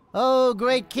friends. Oh,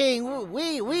 great king,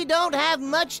 we don't have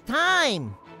much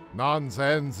time.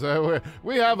 Nonsense.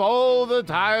 We have all the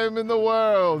time in the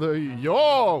world.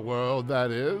 Your world,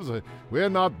 that is. We're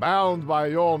not bound by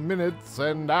your minutes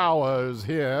and hours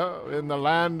here in the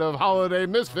land of holiday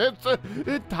misfits.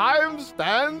 Time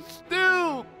stands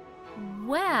still.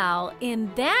 Well, in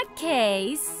that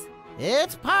case...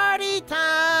 It's party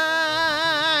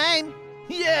time!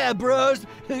 Yeah, bros.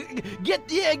 Get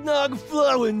the eggnog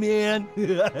flowing, man.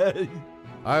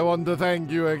 I want to thank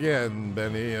you again,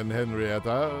 Benny and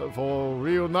Henrietta, for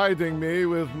reuniting me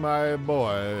with my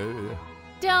boy.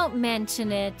 Don't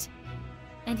mention it.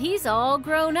 And he's all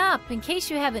grown up, in case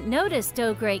you haven't noticed,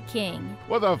 O Great King.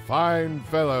 What a fine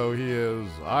fellow he is.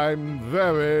 I'm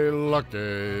very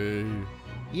lucky.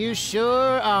 You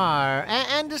sure are.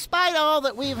 And despite all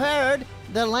that we've heard,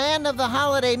 the land of the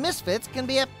Holiday Misfits can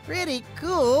be a pretty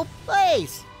cool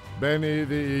place. Benny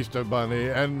the Easter Bunny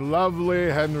and lovely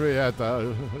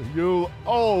Henrietta, you'll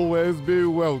always be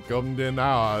welcomed in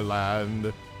our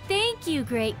land. Thank you,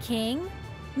 Great King.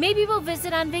 Maybe we'll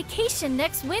visit on vacation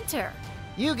next winter.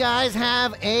 You guys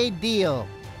have a deal.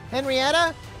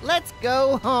 Henrietta, let's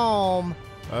go home.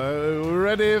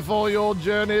 Ready for your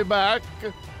journey back?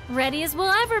 Ready as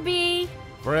we'll ever be.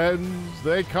 Friends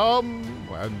they come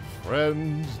and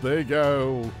friends they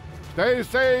go. Stay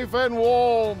safe and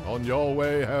warm on your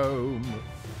way home.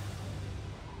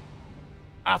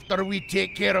 After we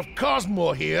take care of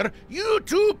Cosmo here, you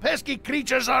two pesky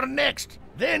creatures are next.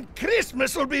 Then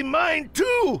Christmas will be mine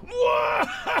too.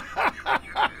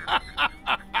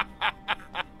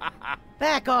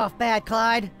 Back off, Bad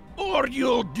Clyde. Or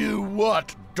you'll do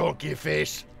what, donkey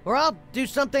face? Or I'll do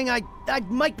something I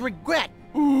might regret.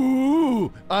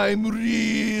 Ooh, I'm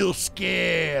real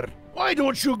scared. Why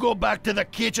don't you go back to the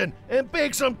kitchen and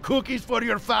bake some cookies for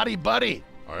your fatty buddy?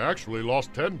 I actually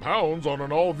lost 10 pounds on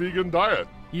an all-vegan diet.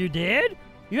 You did?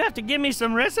 You have to give me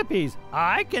some recipes.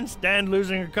 I can stand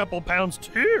losing a couple pounds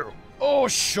too. Oh,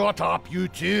 shut up, you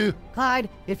two. Clyde,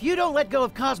 if you don't let go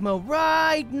of Cosmo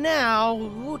right now,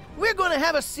 we're going to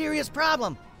have a serious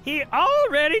problem. He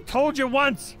already told you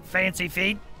once, Fancy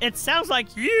Feet. It sounds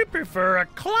like you prefer a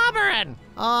clobbering.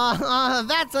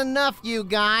 That's enough, you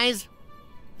guys.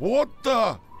 What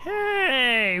the?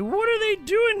 Hey, what are they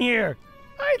doing here?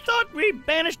 I thought we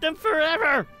banished them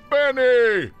forever.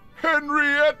 Benny!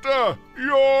 Henrietta!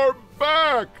 You're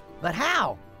back! But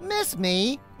how? Miss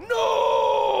me?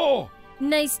 No!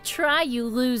 Nice try, you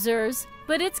losers.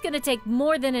 But it's gonna take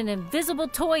more than an invisible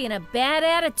toy and a bad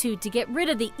attitude to get rid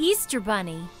of the Easter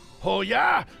Bunny. Oh,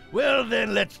 yeah? Well,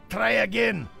 then let's try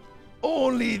again.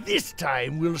 Only this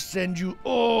time we'll send you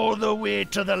all the way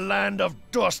to the land of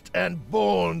dust and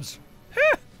bones.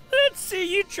 Let's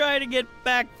see you try to get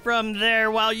back from there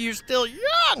while you're still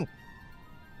young.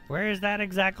 Where is that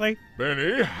exactly?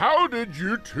 Benny, how did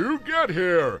you two get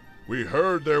here? We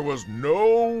heard there was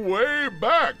no way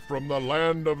back from the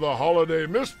land of the Holiday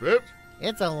Misfits.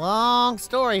 It's a long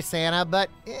story, Santa, but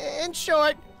in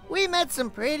short, we met some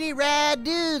pretty rad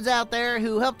dudes out there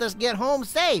who helped us get home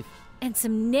safe. And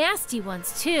some nasty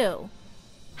ones, too.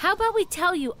 How about we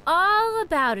tell you all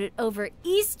about it over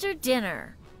Easter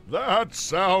dinner? That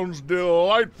sounds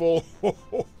delightful.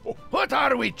 What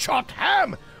are we, chopped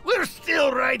ham? We're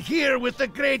still right here with the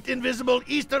great invisible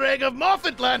Easter egg of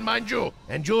Moffatland, mind you.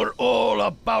 And you're all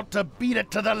about to beat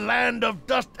it to the land of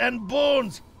dust and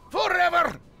bones.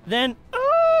 Forever! Then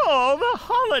all the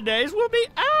holidays will be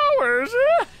ours.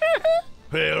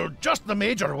 Well, just the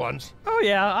major ones. Oh,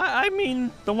 yeah, I mean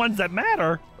the ones that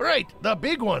matter. Right, the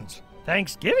big ones.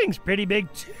 Thanksgiving's pretty big,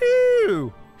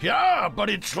 too. Yeah, but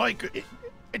it's like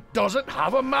it doesn't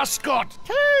have a mascot.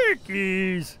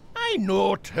 Turkeys. I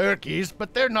know turkeys,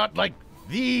 but they're not like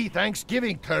the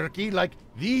Thanksgiving turkey, like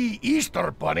the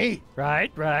Easter Bunny.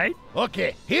 Right, right.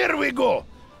 Okay, here we go.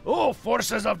 Oh,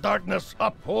 forces of darkness,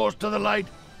 opposed to the light.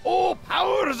 Oh,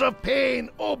 powers of pain.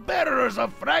 Oh, bearers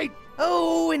of fright.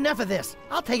 Oh, enough of this.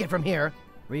 I'll take it from here.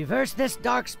 Reverse this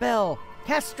dark spell,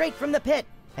 cast straight from the pit,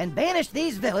 and banish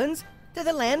these villains to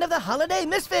the land of the Holiday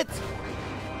Misfits.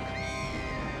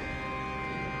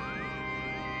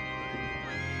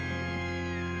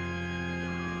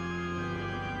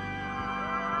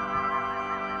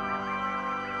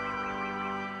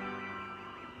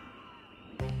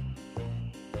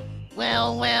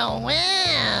 Well, well,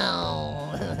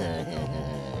 well.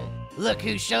 Look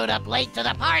who showed up late to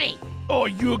the party. Oh,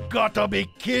 you gotta be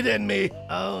kidding me.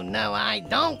 Oh, no, I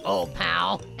don't, old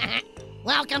pal.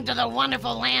 Welcome to the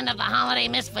wonderful land of the Holiday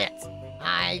Misfits.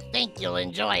 I think you'll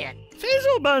enjoy it.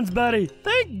 Fizzlebuns, buddy.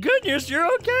 Thank goodness you're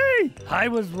okay. I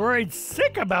was worried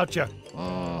sick about you.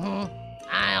 Mm-hmm.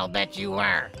 I'll bet you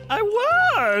were. I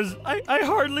was. I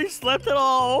hardly slept at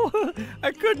all.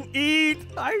 I couldn't eat.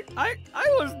 I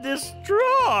was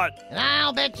distraught. And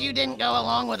I'll bet you didn't go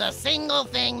along with a single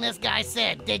thing this guy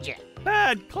said, did you?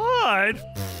 Bad Clyde?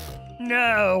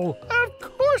 No, of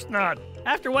course not.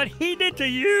 After what he did to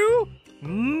you?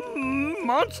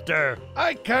 Monster.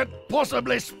 I can't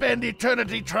possibly spend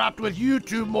eternity trapped with you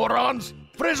two morons.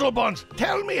 Frizzlebuns,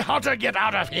 tell me how to get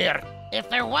out of here. If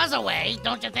there was a way,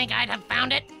 don't you think I'd have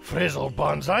found it?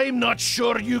 Frizzlebuns, I'm not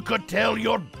sure you could tell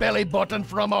your belly button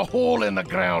from a hole in the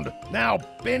ground. Now,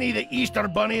 Benny the Easter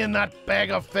Bunny and that bag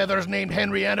of feathers named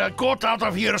Henrietta got out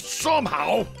of here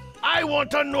somehow. I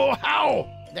want to know how.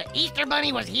 The Easter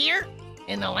Bunny was here?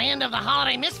 In the land of the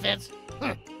Holiday Misfits?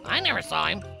 I never saw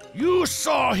him. You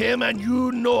saw him and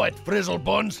you know it,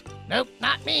 Frizzlebuns. Nope,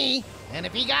 not me. And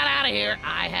if he got out of here,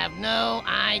 I have no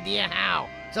idea how.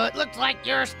 So it looks like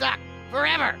you're stuck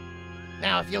forever.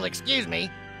 Now, if you'll excuse me,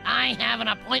 I have an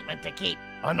appointment to keep.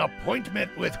 An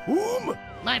appointment with whom?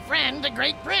 My friend, the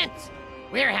Great Prince.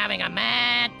 We're having a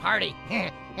mad party,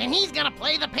 and he's gonna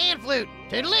play the pan flute.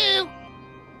 Toodaloo!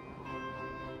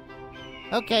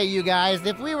 Okay, you guys,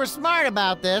 if we were smart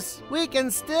about this, we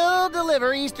can still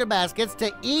deliver Easter baskets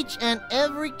to each and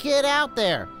every kid out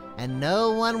there. And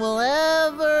no one will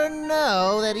ever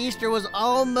know that Easter was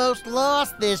almost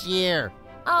lost this year.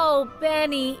 Oh,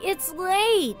 Benny, it's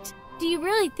late. Do you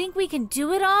really think we can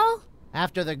do it all?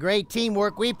 After the great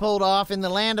teamwork we pulled off in the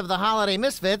land of the holiday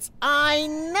misfits, I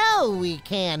know we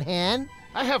can, Hen.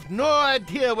 I have no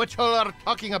idea what y'all are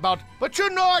talking about, but you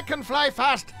know I can fly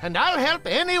fast, and I'll help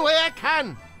any way I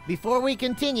can. Before we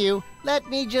continue, let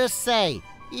me just say,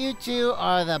 you two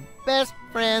are the best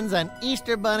friends an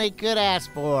Easter bunny could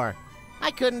ask for.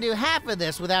 I couldn't do half of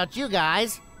this without you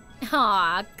guys.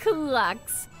 Aw,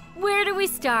 Clucks. Where do we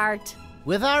start?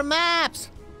 With our maps.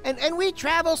 And we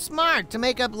travel smart to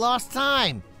make up lost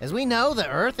time. As we know, the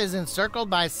Earth is encircled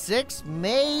by 6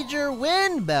 major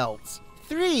wind belts,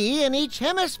 3 in each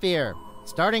hemisphere.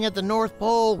 Starting at the North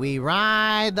Pole, we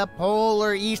ride the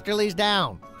polar easterlies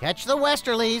down, catch the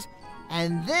westerlies,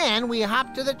 and then we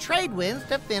hop to the trade winds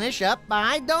to finish up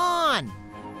by dawn.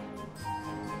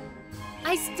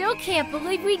 I still can't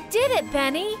believe we did it,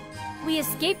 Benny. We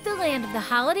escaped the land of the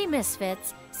holiday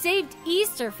misfits, saved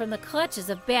Easter from the clutches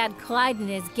of Bad Clyde and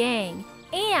his gang,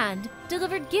 and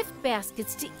delivered gift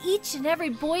baskets to each and every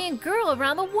boy and girl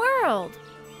around the world.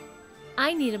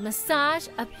 I need a massage,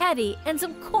 a petty, and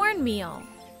some cornmeal.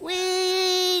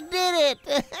 We did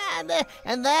it!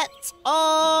 And that's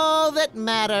all that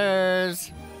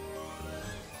matters.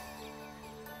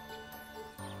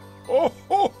 Oh,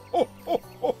 ho, ho, ho,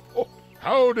 ho, ho.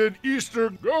 How did Easter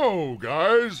go,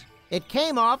 guys? It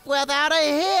came off without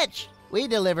a hitch. We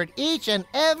delivered each and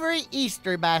every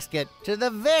Easter basket to the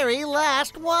very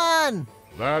last one.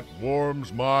 That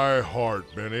warms my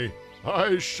heart, Benny.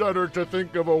 I shudder to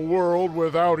think of a world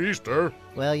without Easter.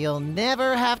 Well, you'll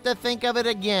never have to think of it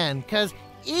again, 'cause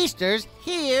Easter's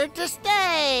here to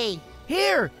stay.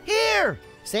 Here!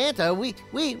 Santa, we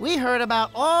heard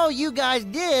about all you guys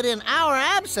did in our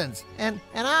absence, and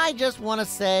I just want to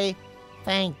say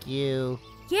thank you.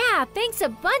 Yeah, thanks a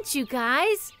bunch, you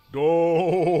guys.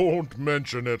 Don't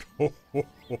mention it. Ho, ho,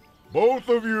 ho. Both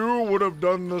of you would have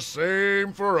done the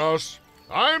same for us.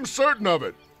 I'm certain of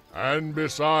it. And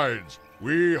besides,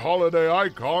 we holiday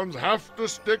icons have to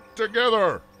stick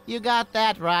together. You got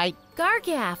that right.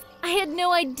 Gargaff, I had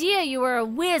no idea you were a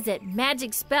whiz at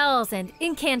magic spells and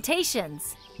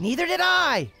incantations. Neither did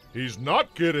I. He's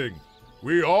not kidding.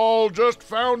 We all just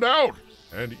found out.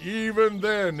 And even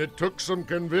then, it took some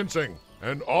convincing.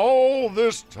 And all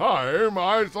this time,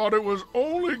 I thought it was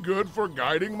only good for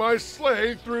guiding my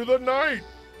sleigh through the night.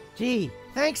 Gee,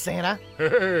 thanks, Santa.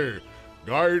 Hey,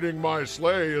 guiding my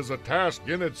sleigh is a task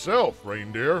in itself,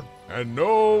 reindeer, and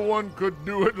no one could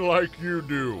do it like you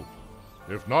do.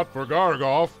 If not for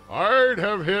Gargoff, I'd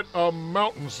have hit a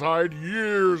mountainside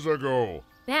years ago.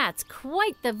 That's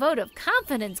quite the vote of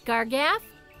confidence, Gargaff.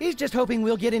 He's just hoping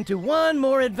we'll get into one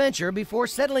more adventure before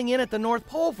settling in at the North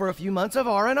Pole for a few months of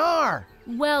R&R.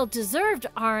 Well-deserved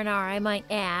R&R, I might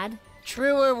add.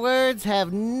 Truer words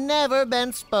have never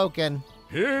been spoken.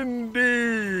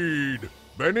 Indeed.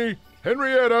 Benny,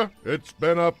 Henrietta, it's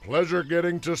been a pleasure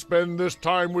getting to spend this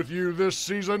time with you this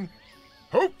season.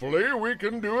 Hopefully we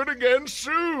can do it again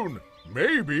soon.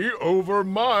 Maybe over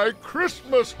my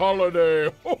Christmas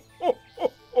holiday. Ho, ho,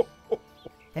 ho, ho, ho.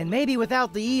 And maybe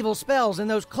without the evil spells and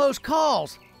those close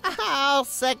calls. I'll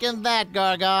second that,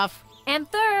 Gargoff. And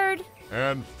third.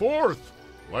 And fourth,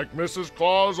 like Mrs.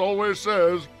 Claus always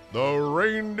says, the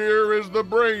reindeer is the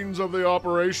brains of the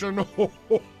operation. Ho,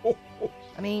 ho, ho, ho.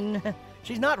 I mean,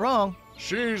 she's not wrong.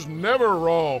 She's never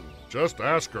wrong. Just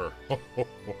ask her. Ho, ho,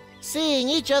 ho. Seeing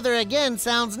each other again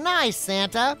sounds nice,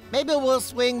 Santa. Maybe we'll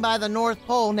swing by the North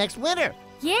Pole next winter.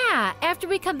 Yeah, after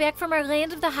we come back from our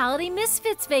Land of the Holiday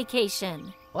Misfits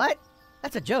vacation. What?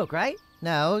 That's a joke, right?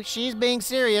 No, she's being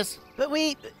serious. But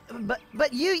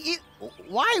you,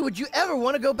 why would you ever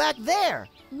want to go back there?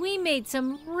 We made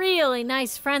some really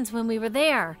nice friends when we were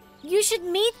there. You should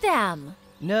meet them.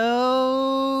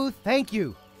 No, thank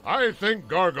you. I think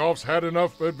Gargoff's had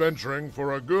enough adventuring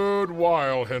for a good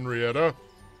while, Henrietta.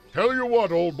 Tell you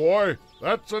what, old boy,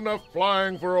 that's enough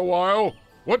flying for a while.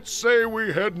 What say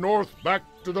we head north back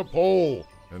to the pole,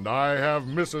 and I have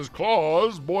Mrs.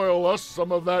 Claus boil us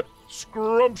some of that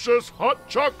scrumptious hot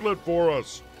chocolate for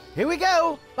us. Here we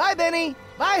go. Bye, Benny.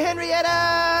 Bye,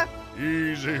 Henrietta.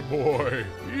 Easy, boy.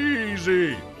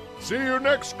 Easy. See you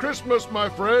next Christmas, my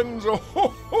friends.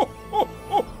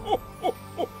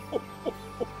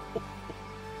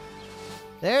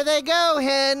 There they go,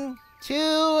 Hen.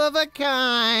 Two of a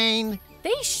kind.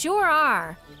 They sure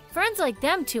are. Friends like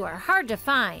them two are hard to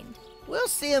find. We'll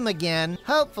see them again,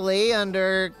 hopefully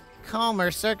under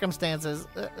calmer circumstances.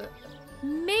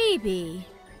 Maybe.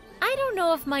 I don't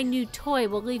know if my new toy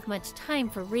will leave much time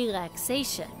for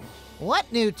relaxation.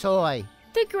 What new toy?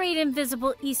 The Great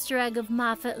Invisible Easter Egg of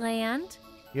Moffat Land.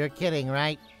 You're kidding,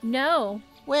 right? No,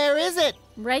 Where is it?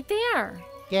 right there.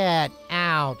 Get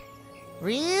out.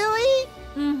 Really?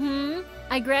 Mm-hmm.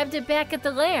 I grabbed it back at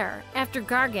the lair after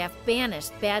Gargaff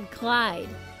banished Bad Clyde.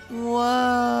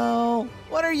 Whoa.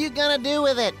 What are you gonna do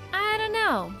with it? I don't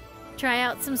know. Try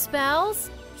out some spells?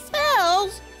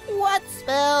 Spells? What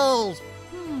spells?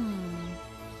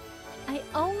 I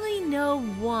only know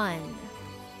one.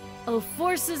 O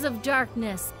forces of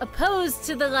darkness, opposed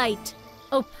to the light.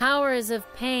 O powers of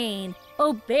pain,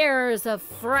 O bearers of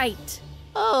fright.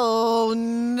 Oh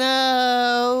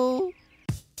no.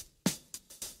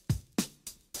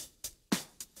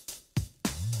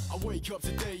 I wake up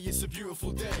today, it's a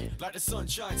beautiful day. Like the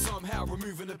sunshine somehow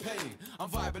removing the pain. I'm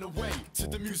vibing away to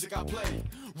the music I play.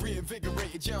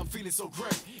 Reinvigorated, yeah, I'm feeling so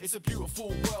great. It's a beautiful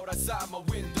world outside my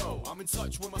window. I'm in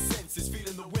touch with my senses,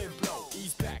 feeling the wind blow.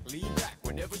 Ease back, lean back,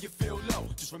 whenever you feel low.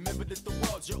 Just remember that the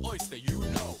world's your oyster, you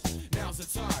know. Now's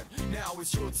the time, now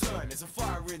it's your turn. There's a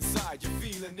fire inside, you're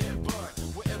feeling it burn.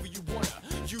 Whatever you wanna,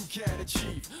 you can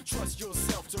achieve. Trust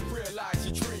yourself to realize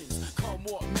your dreams. Come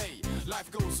what may, life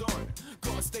goes on.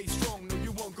 Gotta stay strong, no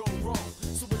you won't go wrong.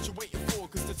 So what you waiting for,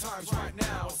 cause the time's right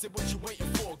now. I said what you waiting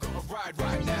for, gotta ride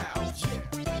right now,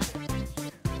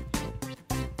 yeah.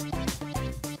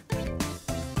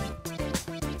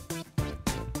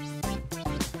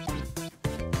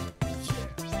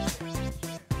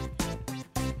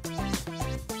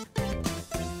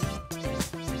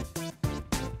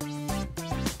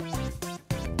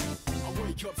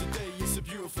 Up today, it's a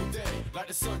beautiful day. Like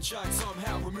the sunshine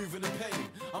somehow removing the pain.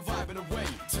 I'm vibing away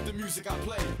to the music I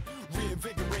play.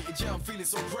 Reinvigorated, yeah, I'm feeling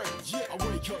so great. Yeah, I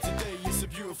wake up today, it's a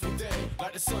beautiful day.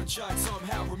 Like the sunshine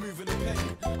somehow removing the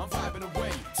pain. I'm vibing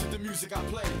away to the music I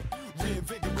play.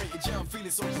 Reinvigorated, yeah, I'm feeling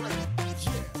so great.